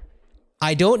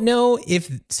 I don't know if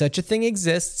such a thing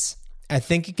exists. I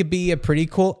think it could be a pretty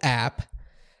cool app.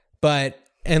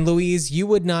 And Louise, you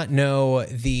would not know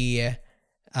the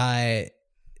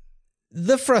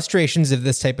frustrations of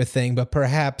this type of thing, but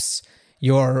perhaps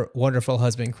your wonderful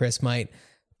husband Chris might.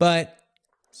 But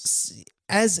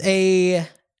as a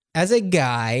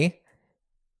guy,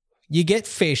 you get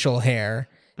facial hair,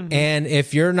 and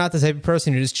if you're not the type of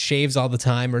person who just shaves all the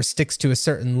time or sticks to a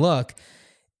certain look,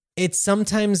 it's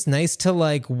sometimes nice to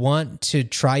like want to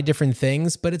try different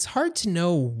things, but it's hard to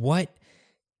know what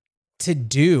to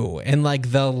do and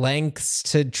like the lengths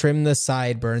to trim the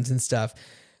sideburns and stuff.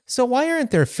 So why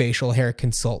aren't there facial hair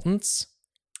consultants?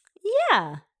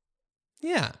 Yeah.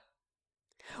 Yeah.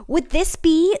 Would this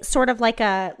be sort of like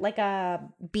a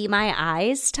Be My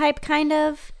Eyes type kind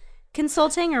of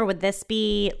consulting, or would this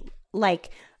be like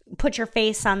put your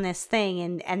face on this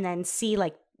thing and then see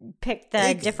like pick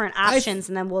the different options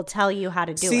and then we'll tell you how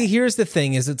to do it? See, here's the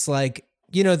thing is it's like,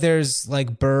 you know, there's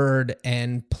like bird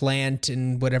and plant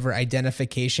and whatever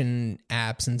identification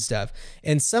apps and stuff.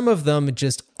 And some of them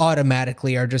just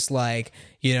automatically are just like,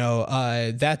 you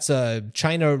know, that's a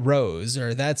China rose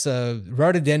or that's a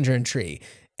rhododendron tree.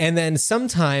 And then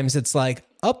sometimes it's like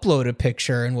upload a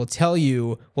picture and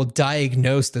we'll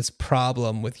diagnose this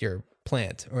problem with your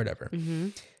plant or whatever. Mm-hmm.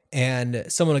 And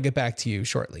someone will get back to you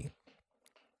shortly.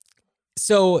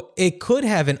 So it could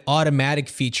have an automatic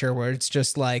feature where it's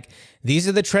just like, these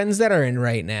are the trends that are in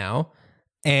right now.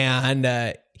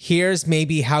 And here's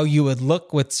maybe how you would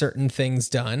look with certain things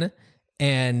done.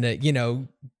 And, you know,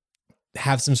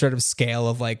 have some sort of scale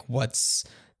of like, what's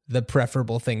the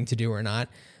preferable thing to do or not.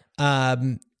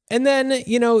 And then,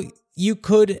 you know, you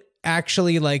could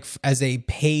actually like as a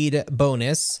paid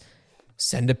bonus,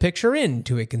 send a picture in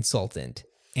to a consultant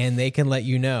and they can let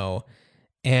you know.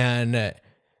 And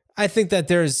I think that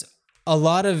there's a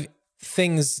lot of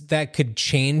things that could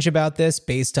change about this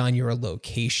based on your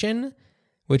location,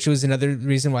 which was another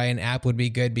reason why an app would be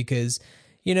good because,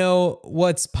 you know,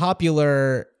 what's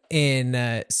popular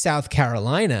in South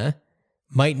Carolina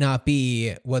might not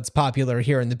be what's popular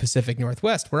here in the Pacific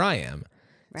Northwest where I am.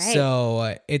 Right.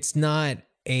 So it's not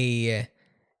a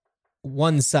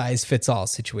one size fits all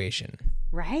situation.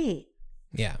 Right.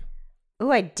 Yeah.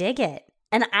 Oh, I dig it.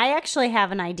 And I actually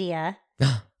have an idea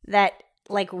that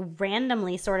like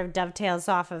randomly sort of dovetails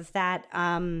off of that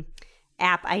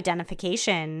app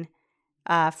identification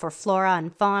for flora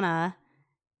and fauna.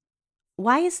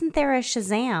 Why isn't there a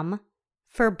Shazam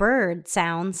for bird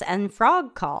sounds and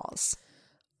frog calls?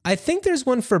 I think there's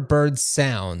one for bird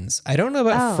sounds. I don't know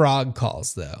about frog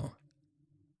calls though.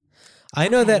 I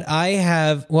know that I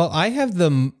have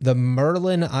the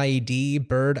Merlin ID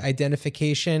bird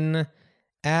identification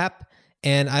app,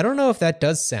 and I don't know if that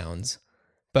does sounds,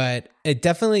 but it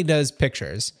definitely does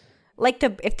pictures. Like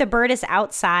if the bird is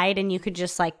outside and you could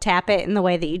just like tap it in the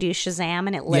way that you do Shazam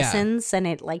and it listens and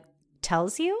it like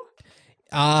tells you?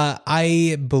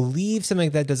 I believe something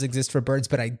like that does exist for birds,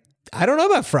 but I don't know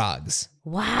about frogs.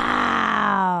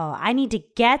 Wow. I need to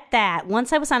get that.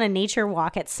 Once I was on a nature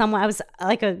walk at I was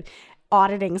like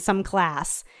auditing some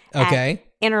class at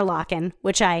Interlochen,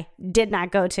 which I did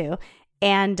not go to.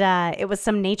 And it was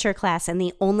some nature class. And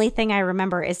the only thing I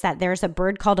remember is that there's a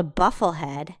bird called a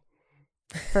bufflehead,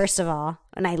 first of all.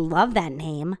 And I love that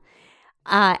name.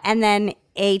 And then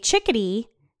a chickadee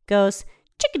goes,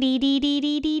 chickadee dee dee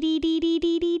dee dee dee dee dee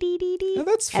dee dee dee dee dee. Oh,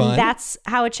 that's fun. And that's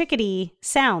how a chickadee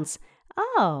sounds.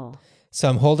 Oh. So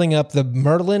I'm holding up the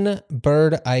Merlin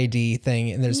bird ID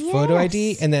thing, and there's photo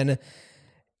ID, and then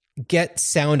get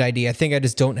sound ID. I think I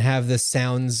just don't have the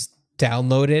sounds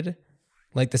downloaded,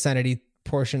 like the sound ID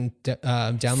portion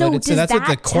downloaded. So that's what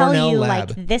the Cornell tell you,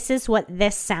 lab. Like, this is what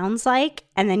this sounds like,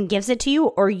 and then gives it to you,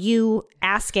 or you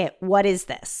ask it, what is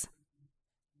this?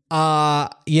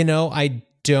 You know, I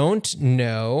don't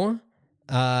know.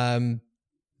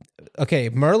 Okay,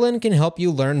 Merlin can help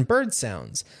you learn bird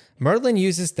sounds. Merlin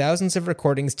uses thousands of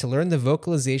recordings to learn the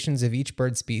vocalizations of each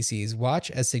bird species. Watch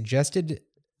as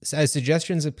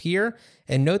suggestions appear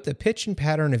and note the pitch and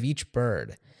pattern of each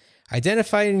bird.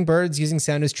 Identifying birds using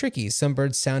sound is tricky. Some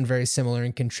birds sound very similar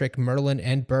and can trick Merlin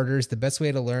and birders. The best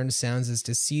way to learn sounds is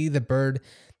to see the bird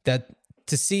that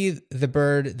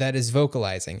is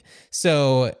vocalizing.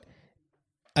 So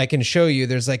I can show you,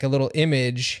 there's like a little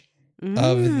image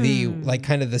of the like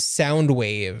kind of the sound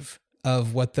wave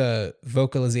of what the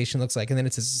vocalization looks like. And then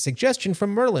it says a suggestion from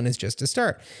Merlin is just a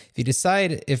start. If you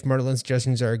decide if Merlin's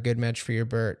suggestions are a good match for your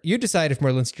bird,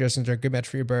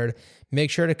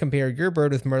 make sure to compare your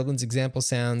bird with Merlin's example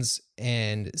sounds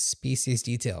and species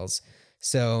details.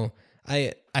 So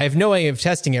I have no way of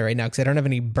testing it right now because I don't have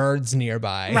any birds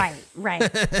nearby.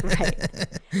 Right.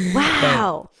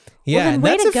 Wow. Yeah, well, and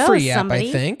that's a free somebody.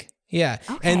 app, I think. Yeah.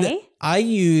 Okay. And I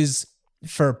use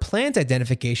for plant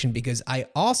identification because I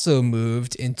also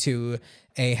moved into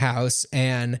a house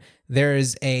and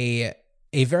there's a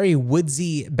very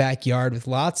woodsy backyard with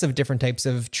lots of different types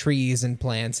of trees and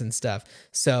plants and stuff.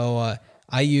 So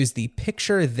I use the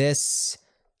Picture This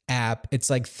app. It's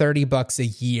like $30 a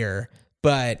year,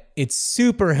 but it's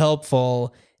super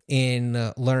helpful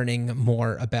in learning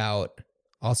more about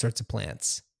all sorts of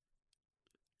plants.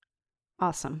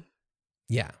 Awesome.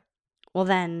 Yeah. Well,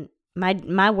 then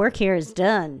my work here is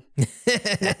done.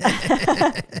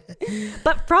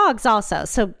 But frogs also.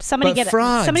 So somebody But get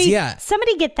frogs, yeah.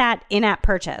 Somebody get that in-app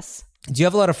purchase. Do you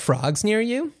have a lot of frogs near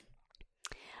you?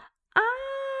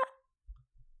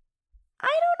 I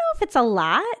don't know if it's a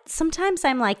lot. Sometimes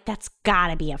I'm like, that's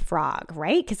gotta be a frog,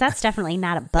 right? Because that's definitely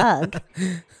not a bug.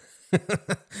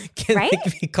 Can Right?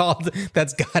 it be called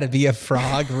That's Gotta Be a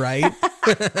Frog, right?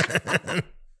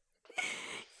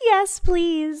 Yes,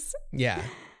 please. Yeah.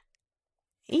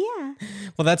 Yeah.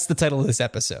 Well, that's the title of this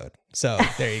episode. So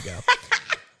there you go.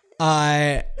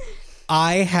 I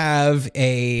have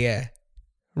a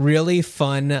really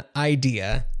fun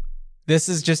idea. This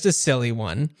is just a silly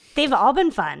one. They've all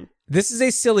been fun. This is a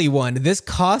silly one. This would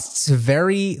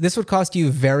cost you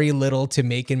very little to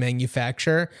make and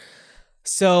manufacture.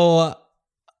 So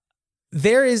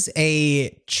there is a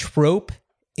trope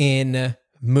in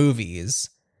movies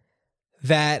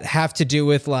that have to do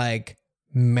with like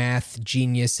math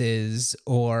geniuses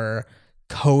or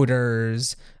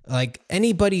coders, like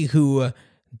anybody who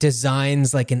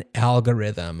designs like an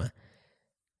algorithm.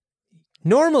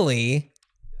 Normally,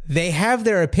 they have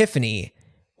their epiphany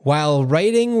while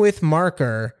writing with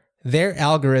marker their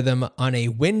algorithm on a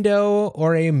window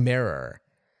or a mirror.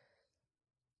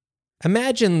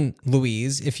 Imagine,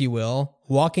 Louise, if you will,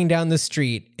 walking down the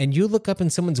street and you look up in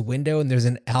someone's window and there's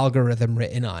an algorithm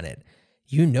written on it.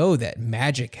 You know that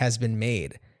magic has been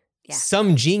made. Yeah.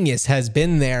 Some genius has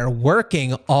been there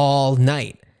working all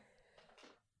night.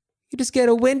 You just get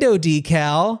a window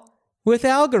decal with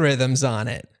algorithms on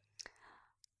it.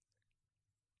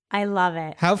 I love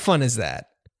it. How fun is that?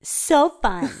 So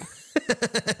fun.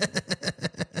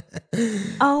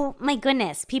 Oh my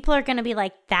goodness. People are going to be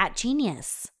like, that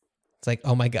genius. It's like,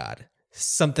 oh my God,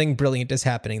 something brilliant is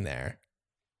happening there.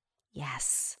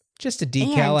 Yes. Just a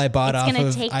decal And I bought it's off gonna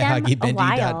of take them a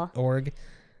while. ihuggybendy.org.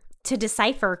 To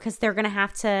decipher, because they're going to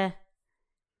have to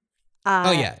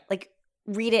like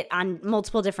read it on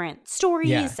multiple different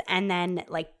stories and then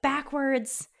like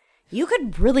backwards. You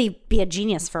could really be a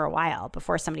genius for a while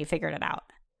before somebody figured it out.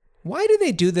 Why do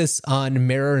they do this on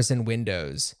mirrors and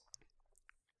windows?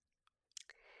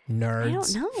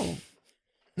 Nerds. I don't know.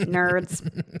 Nerds.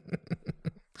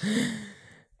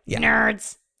 Yeah.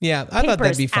 Nerds. Yeah, I thought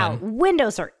that'd be Papers fun. out.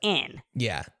 Windows are in.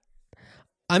 Yeah.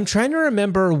 I'm trying to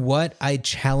remember what I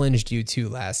challenged you to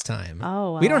last time.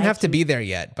 Oh, well, we don't I have to can- be there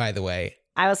yet, by the way.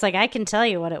 I was like, I can tell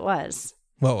you what it was.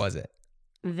 What was it?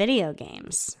 Video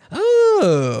games.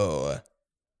 Oh.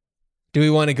 Do we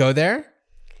want to go there?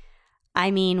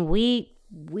 I mean, we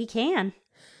can.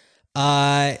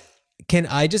 Can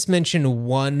I just mention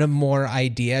one more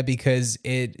idea because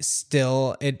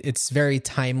it's very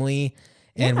timely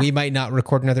and we might not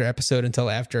record another episode until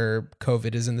after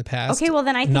COVID is in the past. Okay, well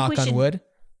then I think knock we on should. wood.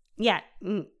 Yeah.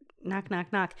 Knock,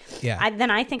 knock, knock. Yeah.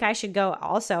 Then I think I should go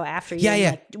also after you. Yeah, yeah.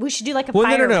 Like, we should do like a Well,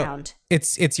 fire no. round.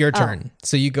 It's your turn.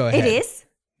 So you go ahead. It is?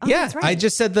 Oh, yeah, that's right. I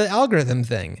just said the algorithm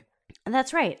thing.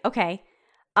 That's right. Okay.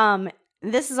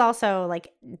 This is also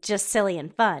like just silly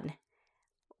and fun.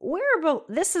 Wearable.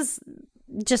 This is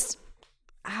just.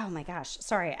 Oh my gosh.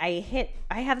 Sorry. I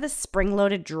have this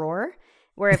spring-loaded drawer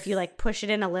where if you like push it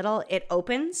in a little, it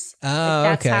opens. Oh, Like,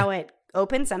 that's okay. how it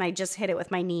opens. And I just hit it with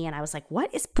my knee and I was like,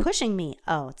 what is pushing me?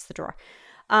 Oh, it's the drawer.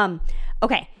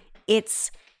 Okay.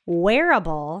 It's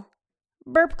wearable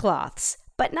burp cloths.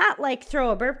 But not like throw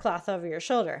a burp cloth over your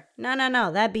shoulder.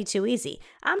 No. That'd be too easy.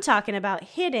 I'm talking about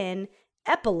hidden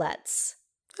epaulets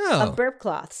of burp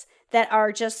cloths that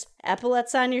are just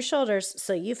epaulets on your shoulders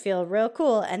so you feel real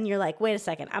cool. And you're like, wait a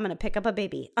second, I'm going to pick up a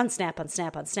baby. Unsnap,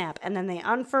 unsnap, unsnap. And then they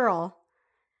unfurl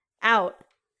out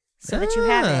so that you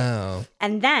have it.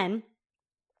 And then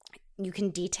you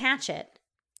can detach it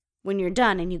when you're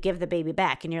done and you give the baby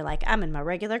back. And you're like, I'm in my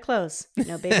regular clothes.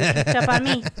 No baby picked up on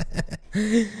me.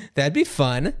 That'd be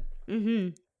fun. Mm-hmm.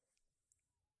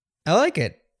 I like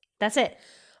it. That's it.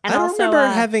 And I don't also,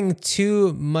 remember having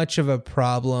too much of a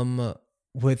problem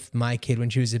with my kid when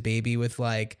she was a baby with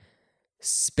like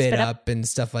spit up and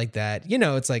stuff like that. You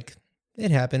know, it's like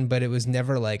it happened, but it was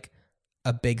never like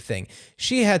a big thing.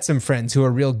 She had some friends who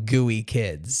are real gooey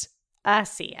kids. I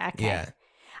see. Okay. Yeah.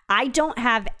 I don't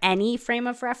have any frame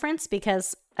of reference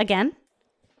because, again,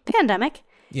 pandemic.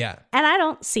 Yeah. And I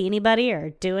don't see anybody or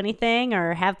do anything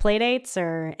or have play dates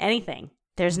or anything.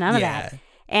 There's none of that.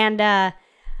 And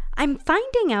I'm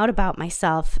finding out about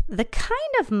myself. The kind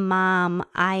of mom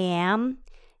I am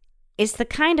is the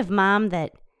kind of mom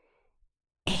that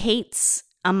hates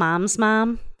a mom's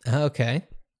mom. Okay.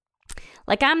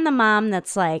 Like, I'm the mom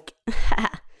that's like,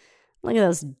 Look at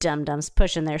those dum-dums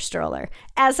pushing their stroller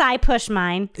as I push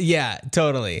mine. Yeah,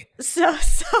 totally. So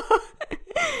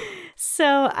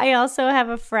I also have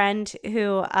a friend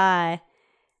who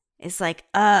is like,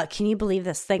 can you believe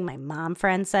this thing my mom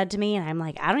friend said to me? And I'm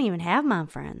like, I don't even have mom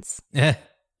friends.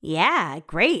 Yeah,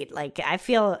 great. Like, I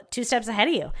feel 2 steps ahead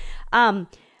of you.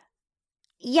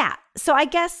 Yeah. So I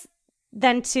guess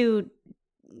then to,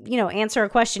 answer a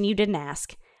question you didn't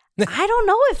ask, I don't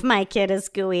know if my kid is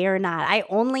gooey or not. I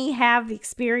only have the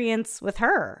experience with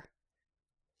her.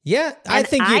 Yeah, I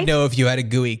think you'd know if you had a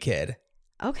gooey kid.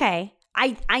 Okay.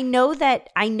 I know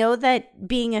that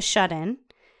being a shut-in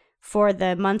for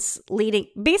the months leading,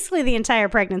 basically the entire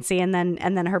pregnancy and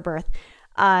then her birth,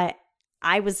 I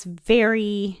was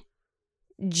very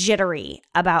jittery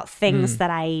about things that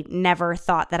I never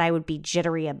thought that I would be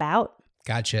jittery about.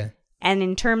 Gotcha. And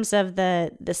in terms of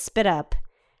the spit up,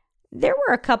 there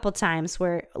were a couple times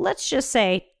where, let's just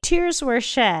say, tears were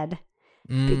shed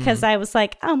because I was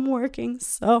like, I'm working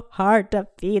so hard to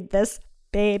feed this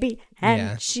baby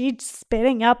and she's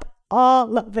spitting up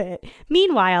all of it.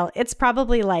 Meanwhile, it's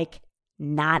probably like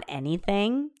not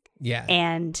anything. Yeah.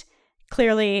 And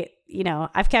clearly,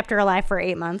 I've kept her alive for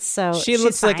 8 months, so she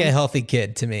looks like a healthy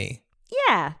kid to me.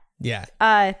 Yeah. Yeah.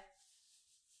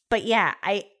 But yeah,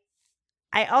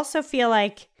 I also feel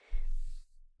like,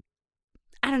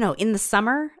 I don't know, in the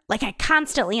summer, like I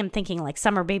constantly am thinking like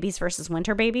summer babies versus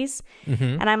winter babies.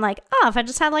 Mm-hmm. And I'm like, if I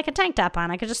just had like a tank top on,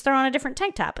 I could just throw on a different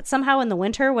tank top. But somehow in the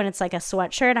winter, when it's like a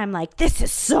sweatshirt, I'm like, this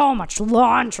is so much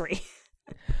laundry.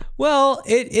 Well,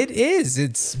 it is.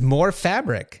 It's more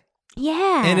fabric.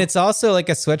 Yeah. And it's also like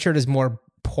a sweatshirt is more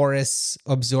porous,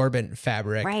 absorbent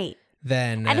fabric. Right.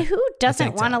 Than and who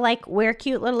doesn't want to like wear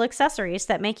cute little accessories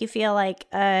that make you feel like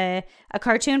a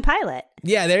cartoon pilot?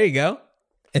 Yeah, there you go.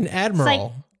 An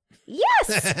admiral.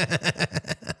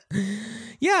 Yes.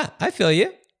 Yeah, I feel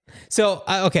you. So,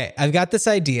 okay, I've got this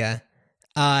idea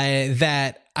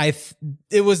that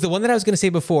it was the one that I was going to say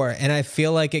before, and I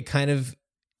feel like it kind of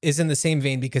is in the same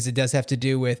vein because it does have to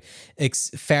do with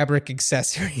fabric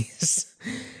accessories.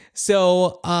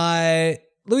 So,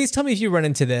 Louise, tell me if you run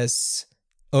into this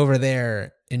over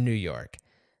there in New York.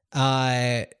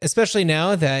 Especially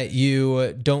now that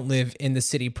you don't live in the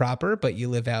city proper, but you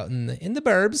live out in the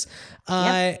burbs.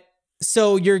 Yep.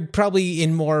 So you're probably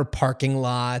in more parking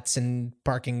lots and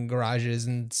parking garages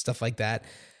and stuff like that.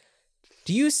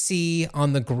 Do you see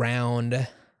on the ground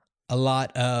a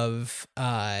lot of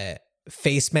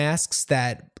face masks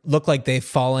that look like they've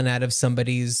fallen out of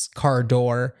somebody's car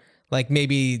door? Like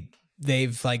maybe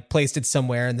they've like placed it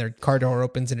somewhere and their car door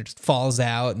opens and it just falls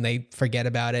out and they forget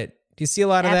about it. Do you see a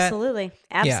lot of that? Absolutely.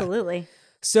 Yeah.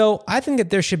 So I think that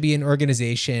there should be an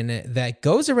organization that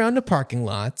goes around to parking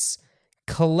lots,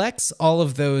 collects all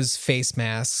of those face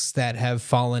masks that have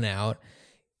fallen out,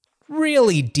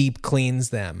 really deep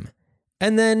cleans them,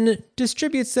 and then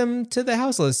distributes them to the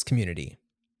houseless community.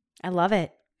 I love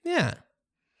it. Yeah.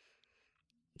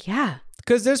 Yeah.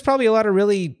 Because there's probably a lot of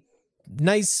really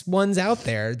nice ones out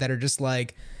there that are just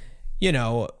like,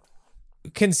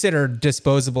 considered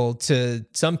disposable to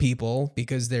some people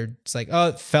because they're just like, oh,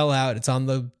 it fell out. It's on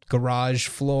the garage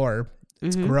floor.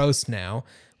 It's gross now.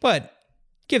 But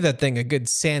give that thing a good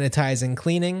sanitizing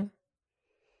cleaning.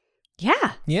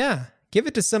 Yeah. Yeah. Give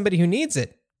it to somebody who needs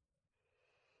it.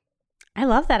 I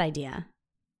love that idea.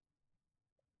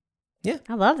 Yeah.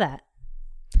 I love that.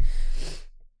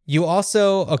 You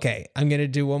also, okay, I'm going to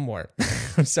do one more.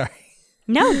 I'm sorry.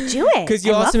 No, do it. Because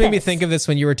you also made me think of this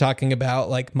when you were talking about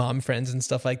like mom friends and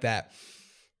stuff like that.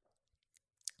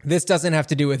 This doesn't have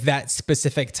to do with that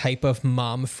specific type of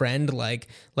mom friend, like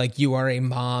you are a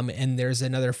mom and there's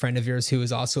another friend of yours who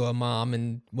is also a mom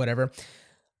and whatever.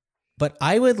 But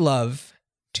I would love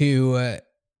for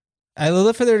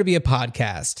there to be a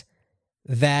podcast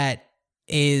that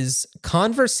is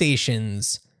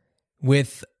conversations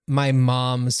with my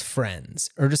mom's friends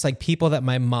or just like people that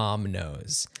my mom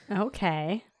knows.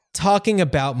 Okay. Talking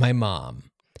about my mom,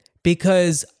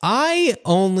 because I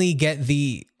only get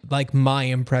my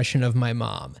impression of my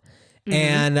mom,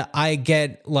 and I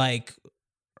get like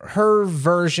her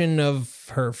version of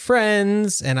her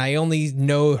friends, and I only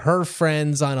know her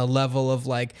friends on a level of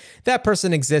like that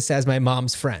person exists as my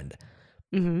mom's friend.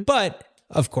 But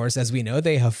of course, as we know,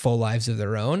 they have full lives of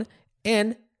their own,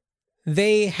 and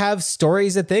they have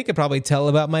stories that they could probably tell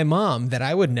about my mom that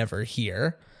I would never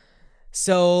hear.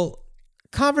 So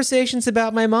conversations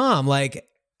about my mom, like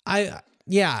I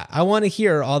want to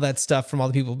hear all that stuff from all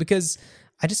the people because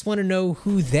I just want to know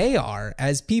who they are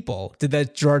as people. Did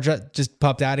that Georgia just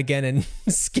popped out again and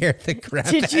scare the crap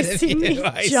out of you? Did you see me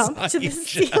jump to the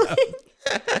ceiling?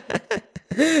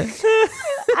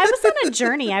 I was on a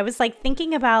journey. I was like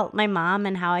thinking about my mom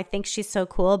and how I think she's so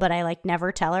cool, but I like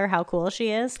never tell her how cool she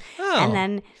is. Oh. And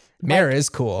then Mara is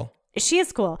cool. she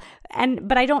is cool.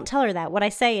 But I don't tell her that. What I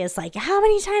say is like, how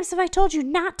many times have I told you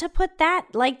not to put that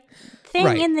like thing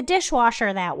Right. in the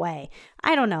dishwasher that way?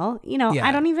 I don't know. Yeah.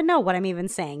 I don't even know what I'm even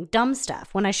saying. Dumb stuff.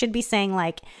 When I should be saying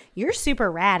like, you're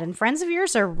super rad and friends of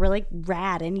yours are really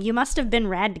rad and you must have been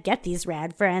rad to get these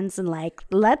rad friends and like,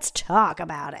 let's talk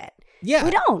about it. Yeah.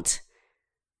 We don't.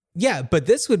 Yeah, but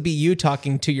this would be you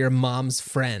talking to your mom's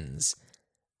friends.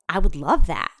 I would love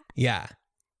that. Yeah.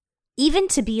 Even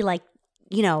to be like,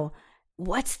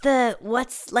 what's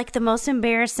like the most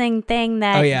embarrassing thing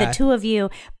that the two of you,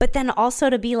 but then also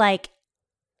to be like,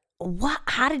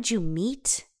 how did you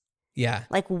meet? Yeah.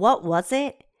 Like, what was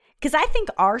it? Because I think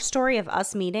our story of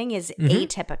us meeting is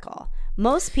atypical.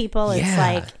 Most people, it's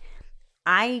like,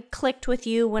 I clicked with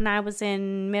you when I was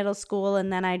in middle school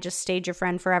and then I just stayed your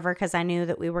friend forever because I knew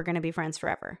that we were going to be friends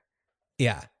forever.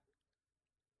 Yeah.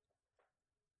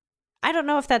 I don't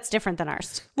know if that's different than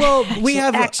ours. Well, we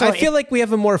have, actually. I feel like we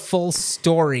have a more full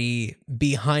story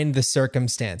behind the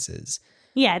circumstances.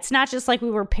 Yeah, it's not just like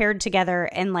we were paired together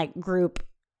in like group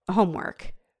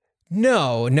homework.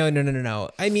 No.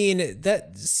 I mean, I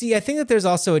think that there's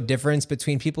also a difference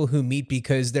between people who meet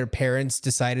because their parents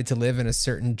decided to live in a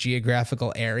certain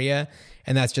geographical area,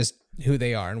 and that's just who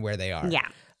they are and where they are. Yeah.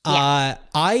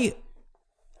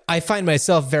 I find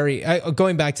myself very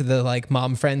going back to the like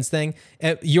mom friends thing,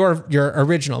 your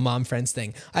original mom friends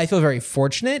thing. I feel very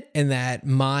fortunate in that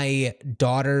my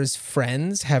daughter's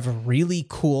friends have really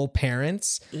cool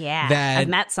parents. Yeah, that I've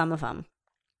met some of them.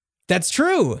 That's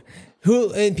true.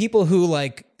 And people who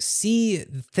like see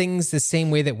things the same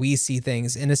way that we see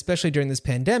things. And especially during this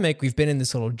pandemic, we've been in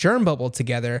this little germ bubble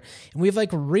together and we've like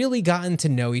really gotten to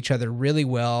know each other really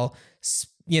well.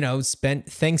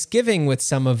 Spent Thanksgiving with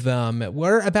some of them.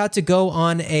 We're about to go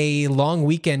on a long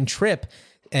weekend trip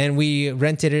and we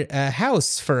rented a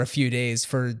house for a few days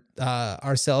for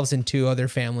ourselves and two other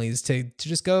families to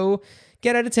just go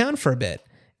get out of town for a bit.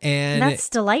 And that's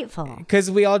delightful. Because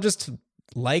we all just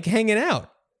like hanging out.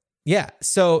 Yeah,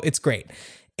 so it's great.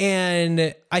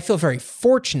 And I feel very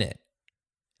fortunate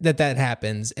that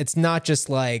happens. It's not just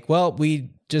like, well,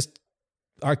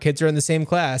 our kids are in the same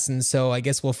class, and so I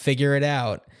guess we'll figure it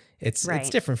out. It's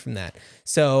different from that.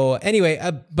 So anyway,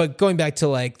 but going back to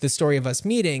like the story of us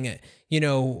meeting,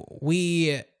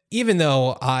 even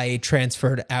though I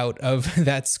transferred out of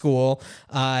that school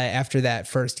after that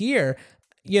first year,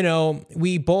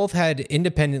 we both had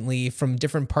independently from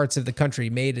different parts of the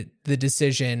country made the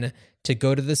decision to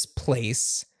go to this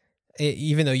place,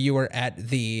 even though you were at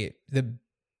a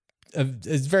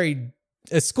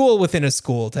school within a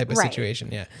school type of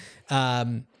situation. Yeah.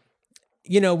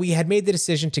 We had made the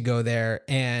decision to go there,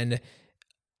 and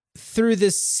through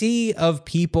this sea of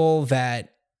people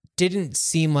that didn't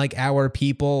seem like our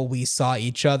people, we saw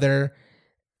each other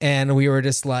and we were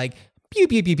just like, pew,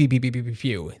 pew, pew, pew, pew, pew, pew,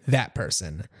 pew, that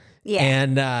person. Yeah.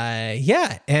 And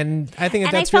and I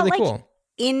think that's really cool.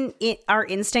 In our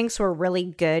instincts were really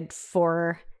good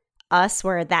for us,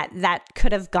 where that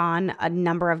could have gone a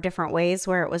number of different ways,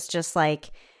 where it was just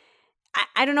like,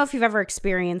 I don't know if you've ever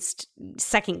experienced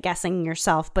second guessing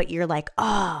yourself, but you're like,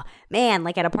 oh man,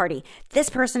 like at a party, this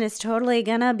person is totally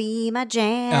gonna be my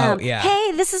jam. Oh, yeah.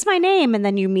 Hey, this is my name. And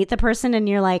then you meet the person and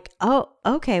you're like, oh,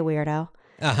 okay, weirdo.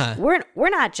 Uh-huh. We're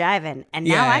not jiving, and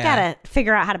now I gotta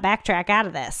figure out how to backtrack out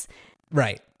of this.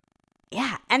 Right.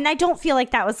 Yeah, and I don't feel like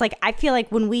that was like. I feel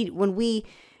like when we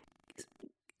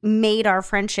made our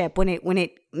friendship, when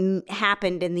it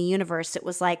happened in the universe, it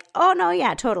was like, oh no,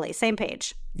 yeah, totally, same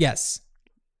page. Yes.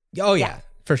 Oh yeah,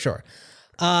 for sure.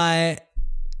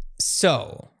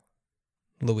 So,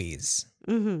 Louise,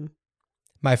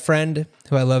 my friend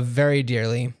who I love very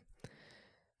dearly,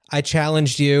 I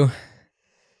challenged you.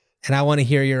 And I want to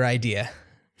hear your idea.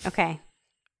 Okay.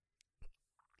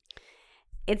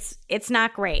 It's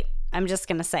not great. I'm just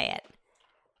going to say it.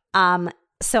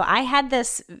 So I had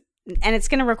this, and it's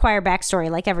going to require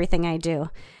backstory like everything I do.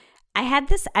 I had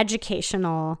this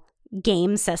educational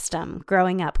game system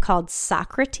growing up called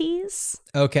Socrates.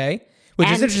 Okay.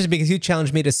 Which is interesting because you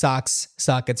challenged me to socks,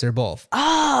 sockets, or both.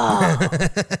 Oh,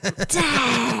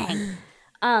 dang.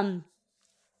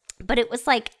 But it was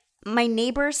like, my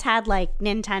neighbors had like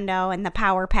Nintendo and the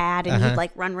Power Pad, and you'd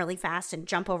like run really fast and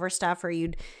jump over stuff, or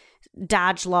you'd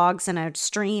dodge logs in a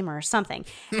stream or something.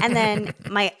 And then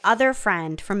my other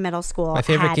friend from middle school, my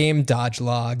favorite game, Dodge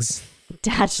Logs.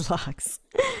 Dodge logs.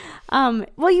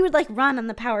 Well, you would like run on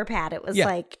the Power Pad. It was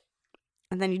like,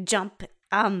 and then you jump.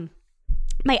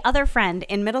 My other friend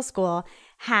in middle school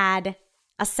had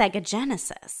a Sega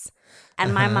Genesis.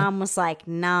 And my mom was like,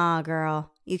 nah,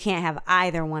 girl, you can't have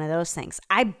either one of those things.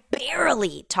 I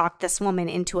barely talked this woman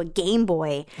into a Game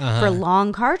Boy for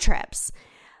long car trips.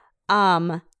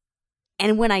 And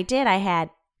when I did, I had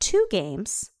 2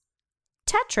 games,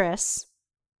 Tetris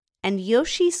and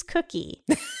Yoshi's Cookie,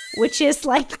 which is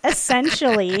like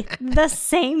essentially the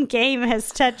same game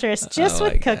as Tetris, just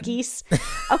with cookies.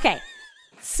 Okay,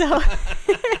 so I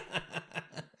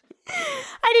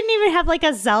didn't even have like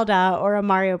a Zelda or a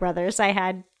Mario Brothers. I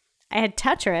had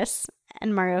Tetris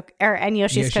and and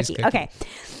Yoshi's Cookie. Okay,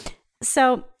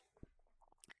 so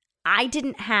I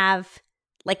didn't have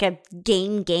like a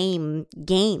game,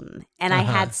 and I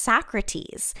had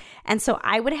Socrates, and so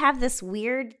I would have this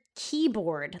weird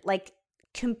keyboard, like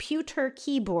computer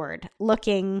keyboard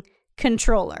looking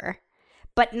controller,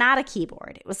 but not a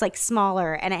keyboard. It was like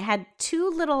smaller, and it had 2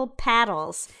 little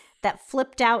paddles that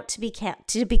flipped out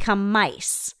to become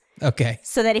mice. Okay.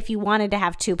 So that if you wanted to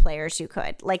have 2 players, you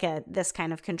could, like this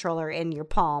kind of controller in your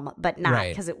palm, but not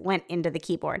because it went into the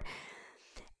keyboard.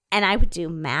 And I would do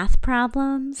math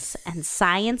problems and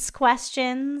science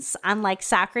questions on like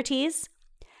Socrates.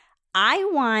 I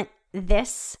want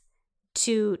this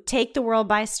to take the world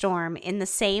by storm in the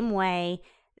same way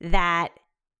that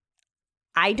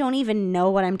I don't even know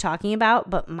what I'm talking about,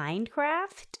 but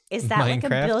Minecraft? Is that like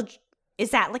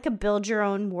a build your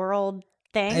own world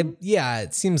thing? Yeah,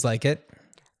 it seems like it.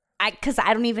 Because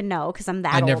I don't even know, because I'm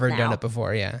that old I've never now. done it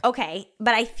before, yeah. Okay,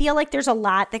 but I feel like there's a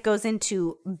lot that goes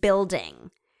into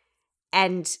building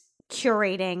and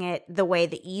curating it the way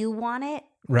that you want it.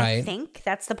 Right. I think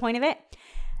that's the point of it.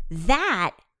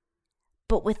 That,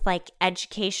 but with like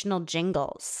educational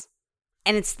jingles.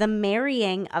 And it's the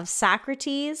marrying of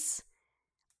Socrates,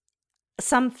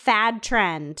 some fad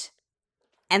trend,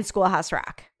 and Schoolhouse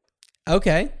Rock.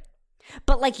 Okay.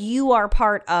 But like you are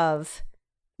part of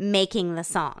making the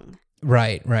song.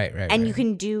 Right. And you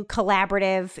can do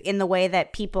collaborative in the way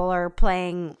that people are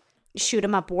playing shoot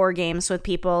 'em up war games with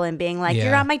people and being like,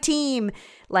 you're on my team.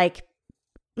 Like,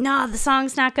 no, the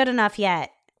song's not good enough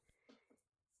yet.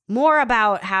 More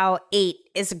about how 8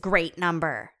 is a great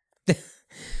number.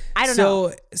 I don't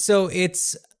know. So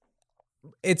it's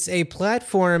a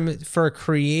platform for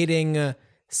creating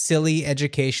silly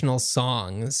educational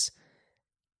songs,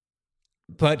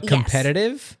 but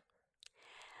competitive.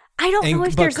 I don't know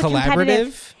if there's a competitive.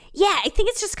 Collaborative. Yeah, I think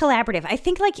it's just collaborative. I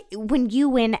think like when you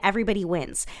win, everybody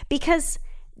wins, because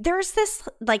there's this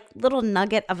like little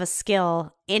nugget of a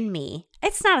skill in me.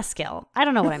 It's not a skill. I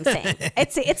don't know what I'm saying.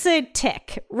 It's a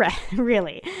tick,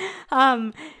 really.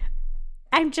 I'm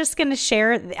just going to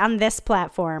share on this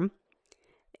platform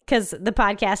because the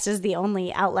podcast is the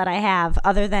only outlet I have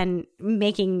other than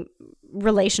making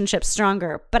relationships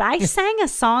stronger. But I sang a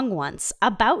song once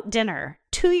about dinner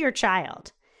to your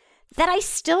child that I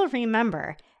still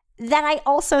remember, that I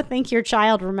also think your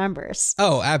child remembers.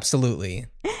 Oh, absolutely.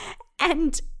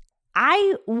 And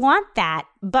I want that,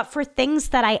 but for things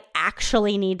that I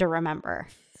actually need to remember.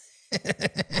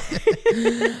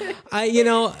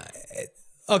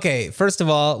 Okay, first of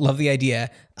all, love the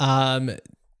idea.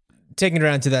 Taking it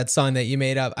around to that song that you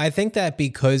made up, I think that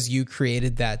because you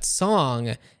created that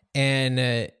song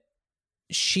and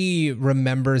she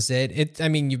remembers it. I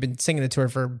mean, you've been singing it to her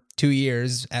for 2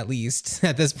 years at least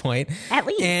at this point. At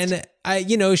least. And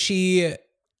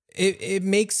it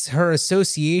makes her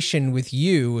association with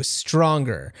you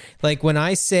stronger. Like when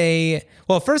I say,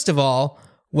 well, first of all,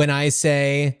 when I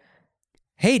say,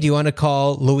 hey, do you want to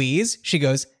call Louise? She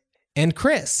goes, and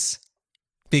Chris.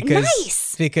 Because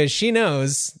she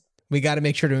knows we got to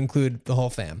make sure to include the whole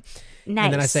fam. Nice.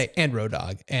 And then I say, and Road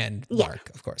Dogg and Mark,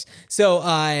 of course. So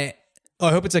I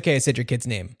hope it's okay I said your kid's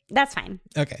name. That's fine.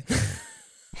 Okay.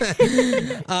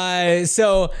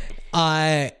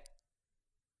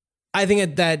 I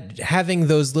think that having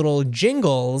those little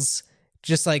jingles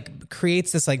just like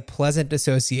creates this like pleasant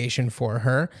association for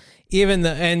her.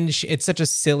 It's such a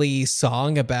silly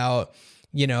song about,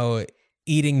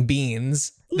 eating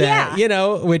beans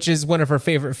that, which is one of her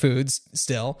favorite foods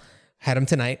still. Had them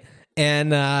tonight.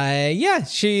 And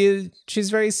she's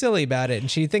very silly about it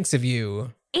and she thinks of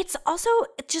you. It's also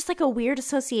just like a weird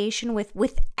association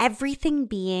with everything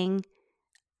being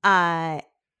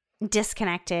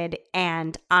disconnected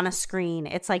and on a screen.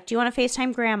 It's like, do you want to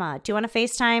FaceTime grandma? Do you want to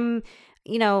FaceTime,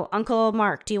 Uncle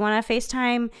Mark? Do you want to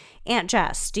FaceTime Aunt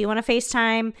Jess? Do you want to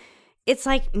FaceTime? It's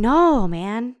like, no,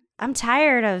 man, I'm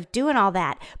tired of doing all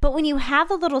that. But when you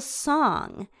have a little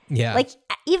song, like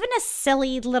even a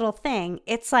silly little thing,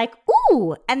 it's like,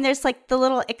 ooh, and there's like the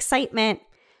little excitement.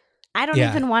 I don't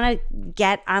even want to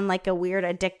get on like a weird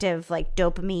addictive, like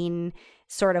dopamine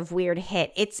sort of weird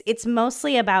hit. It's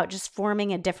mostly about just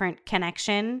forming a different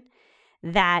connection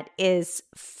that is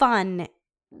fun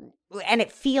and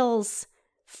it feels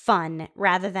fun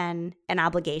rather than an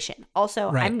obligation.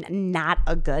 Also, Right. I'm not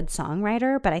a good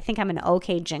songwriter, but I think I'm an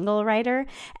okay jingle writer.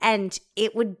 And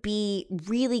it would be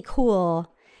really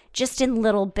cool just in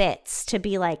little bits to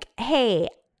be like, hey,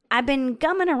 I've been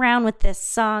gumming around with this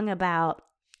song about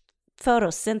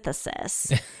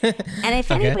photosynthesis. And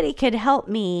if Okay. anybody could help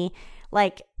me,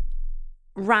 like,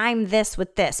 rhyme this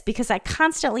with this, because I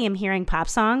constantly am hearing pop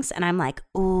songs and I'm like,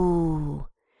 ooh,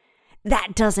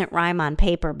 that doesn't rhyme on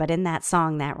paper, but in that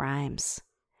song that rhymes.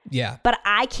 Yeah. But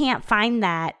I can't find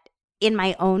that in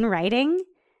my own writing.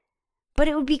 But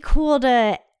it would be cool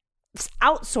to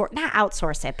not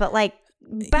outsource it, but like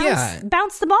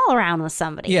bounce the ball around with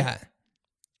somebody. Yeah.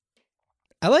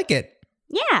 I like it.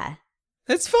 Yeah.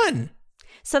 It's fun.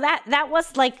 So that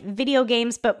was like video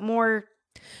games, but more.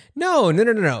 No.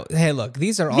 Hey, look,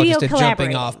 these are all Video just a jumping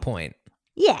collaborating. off point.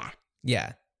 Yeah.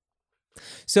 Yeah.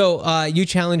 So you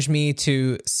challenged me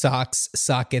to socks,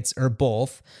 sockets, or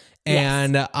both.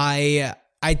 And I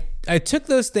took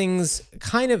those things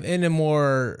kind of in a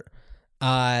more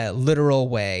literal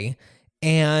way.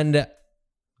 And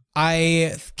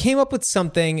I came up with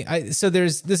something. This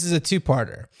is a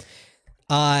two-parter.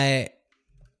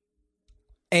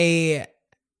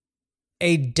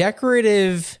 A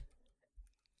decorative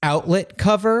outlet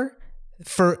cover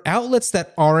for outlets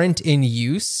that aren't in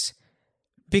use.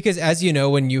 Because as you know,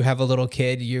 when you have a little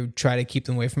kid, you try to keep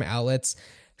them away from outlets.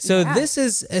 So this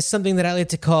is something that I like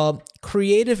to call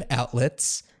creative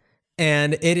outlets.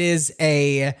 And it is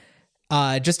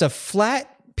just a flat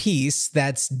piece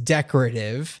that's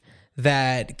decorative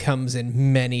that comes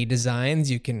in many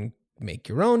designs. You can make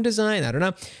your own design. I don't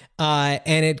know.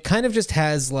 And it kind of just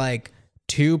has like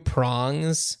two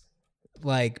prongs,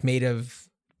 like made of,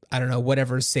 I don't know,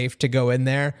 whatever's safe to go in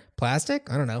there. Plastic?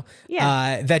 I don't know.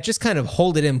 Yeah. That just kind of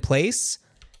hold it in place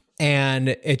and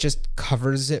it just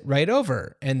covers it right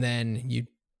over. And then you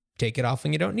take it off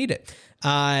when you don't need it.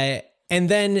 And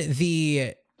then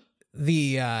the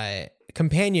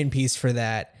companion piece for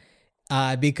that,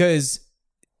 because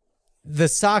the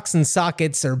socks and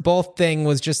sockets or both thing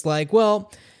was just like,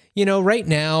 well, you know, right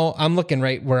now I'm looking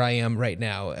right where I am right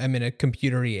now. I'm in a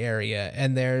computery area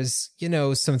and there's, you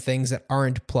know, some things that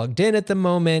aren't plugged in at the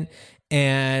moment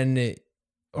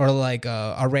or like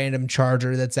a random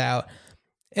charger that's out.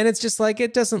 And it's just like,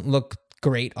 it doesn't look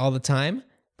great all the time.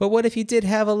 But what if you did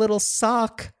have a little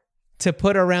sock to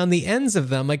put around the ends of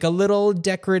them, like a little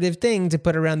decorative thing to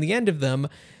put around the end of them?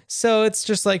 So it's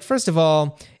just like, first of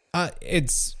all, I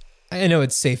know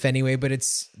it's safe anyway, but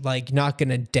it's like not going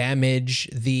to damage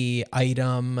the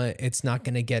item. It's not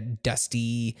going to get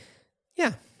dusty.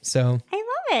 Yeah. So I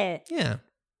love it. yeah,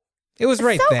 it was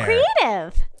right so there.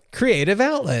 Creative. Creative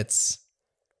outlets.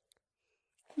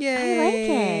 Yay. I like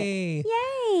it.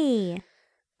 Yay.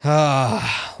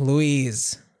 Ah,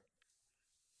 Louise.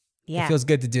 Yeah. It feels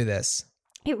good to do this.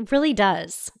 It really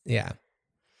does. Yeah.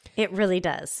 It really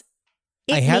does.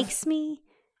 I It have- makes me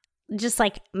just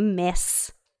like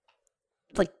miss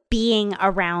like being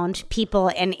around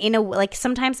people, and in a like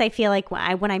sometimes I feel like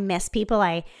when I miss people,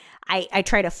 I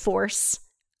try to force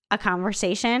a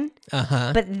conversation.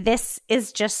 Uh-huh. But this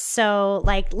is just so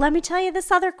like, let me tell you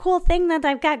this other cool thing that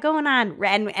I've got going on.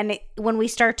 And when we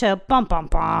start to bum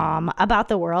about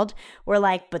the world, we're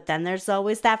like, but then there's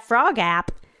always that frog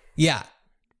app. Yeah.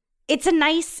 It's a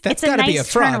nice, That's it's got to be a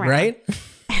nice frog, turnaround. right?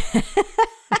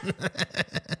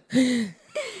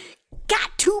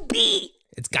 Got to be.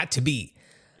 It's got to be.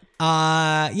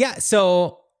 Yeah,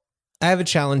 so I have a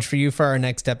challenge for you for our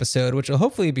next episode, which will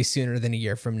hopefully be sooner than a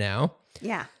year from now.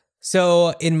 Yeah.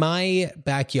 So in my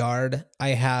backyard, I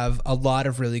have a lot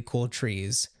of really cool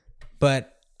trees,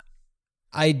 but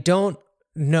I don't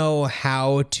know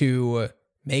how to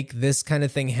make this kind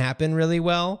of thing happen really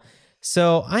well.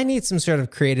 So I need some sort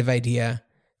of creative idea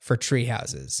for tree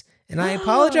houses. And I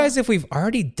apologize if we've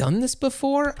already done this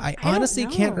before. I don't honestly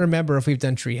can't know. remember if we've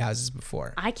done tree houses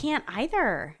before. I can't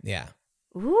either. Yeah.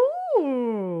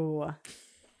 Ooh.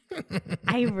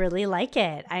 I really like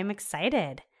it. I'm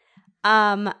excited.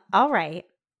 All right.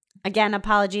 Again,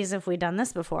 apologies if we've done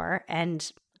this before, and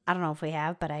I don't know if we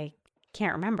have, but I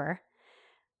can't remember.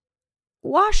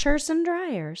 Washers and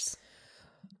dryers.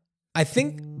 I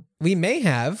think we may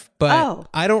have, but Oh.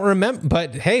 I don't remember.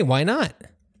 But hey, why not?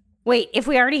 Wait, if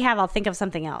we already have, I'll think of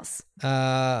something else.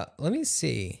 Let me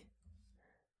see.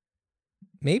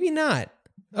 Maybe not.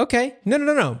 Okay.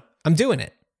 No. I'm doing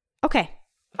it. Okay.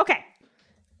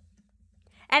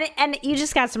 And you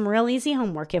just got some real easy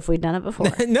homework if we'd done it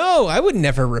before. No, I would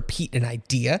never repeat an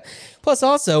idea. Plus,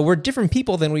 also, we're different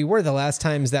people than we were the last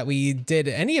times that we did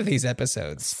any of these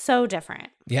episodes. So different.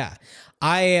 Yeah.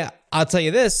 I'll tell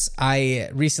you this. I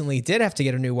recently did have to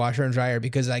get a new washer and dryer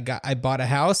because I bought a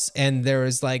house and there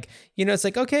was like, it's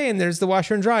like, okay, and there's the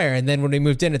washer and dryer. And then when we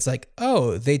moved in, it's like,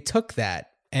 oh, they took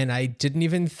that. And I didn't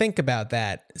even think about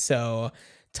that. So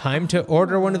time to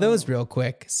order one of those real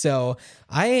quick. So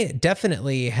I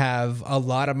definitely have a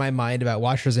lot on my mind about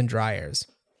washers and dryers.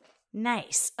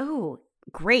 Nice. Oh,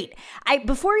 great.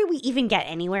 Before we even get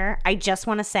anywhere, I just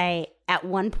want to say at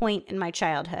one point in my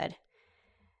childhood,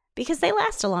 because they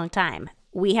last a long time,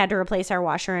 we had to replace our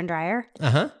washer and dryer.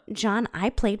 Uh-huh. John, I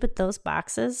played with those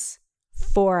boxes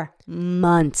for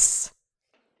months.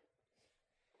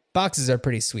 Boxes are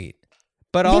pretty sweet.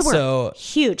 But They also were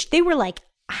huge. They were like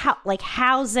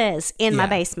houses in my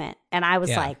basement. And I was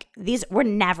like, we're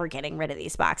never getting rid of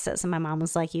these boxes. And my mom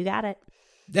was like, you got it.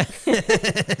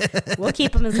 We'll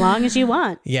keep them as long as you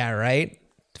want. Yeah, right?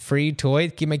 Free toy,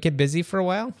 keep my kid busy for a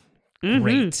while. Mm-hmm.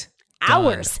 Great.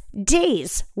 Hours,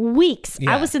 days, weeks.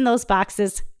 Yeah. I was in those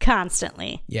boxes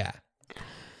constantly. Yeah.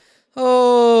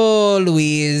 Oh,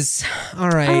 Louise.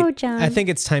 All right. Oh, John. I think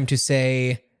it's time to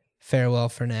say farewell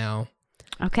for now.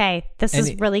 Okay, this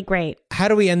is really great. How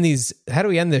do we end these? How do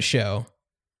we end this show?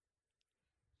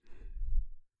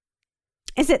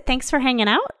 Is it thanks for hanging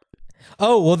out?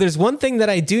 Oh, well, there's one thing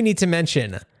that I do need to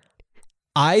mention.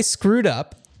 I screwed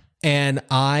up and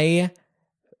I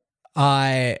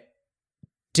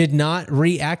did not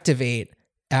reactivate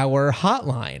our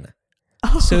hotline.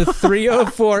 So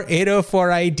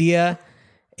 304-804-IDEA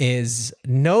is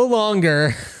no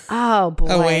longer Oh, boy.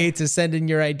 a way to send in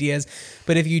your ideas.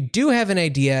 But if you do have an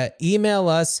idea, email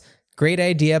us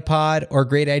greatideapod or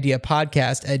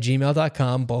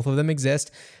greatideapodcast@gmail.com. Both of them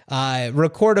exist.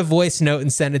 Record a voice note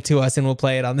and send it to us and we'll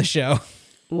play it on the show.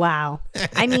 Wow.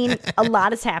 I mean, a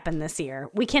lot has happened this year.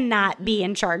 We cannot be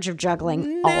in charge of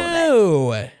juggling all of it.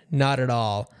 No, not at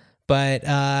all.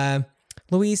 But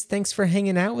Louise, thanks for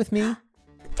hanging out with me.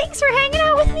 Thanks for hanging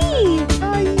out with me.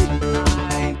 Bye.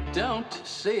 I don't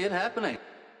see it happening.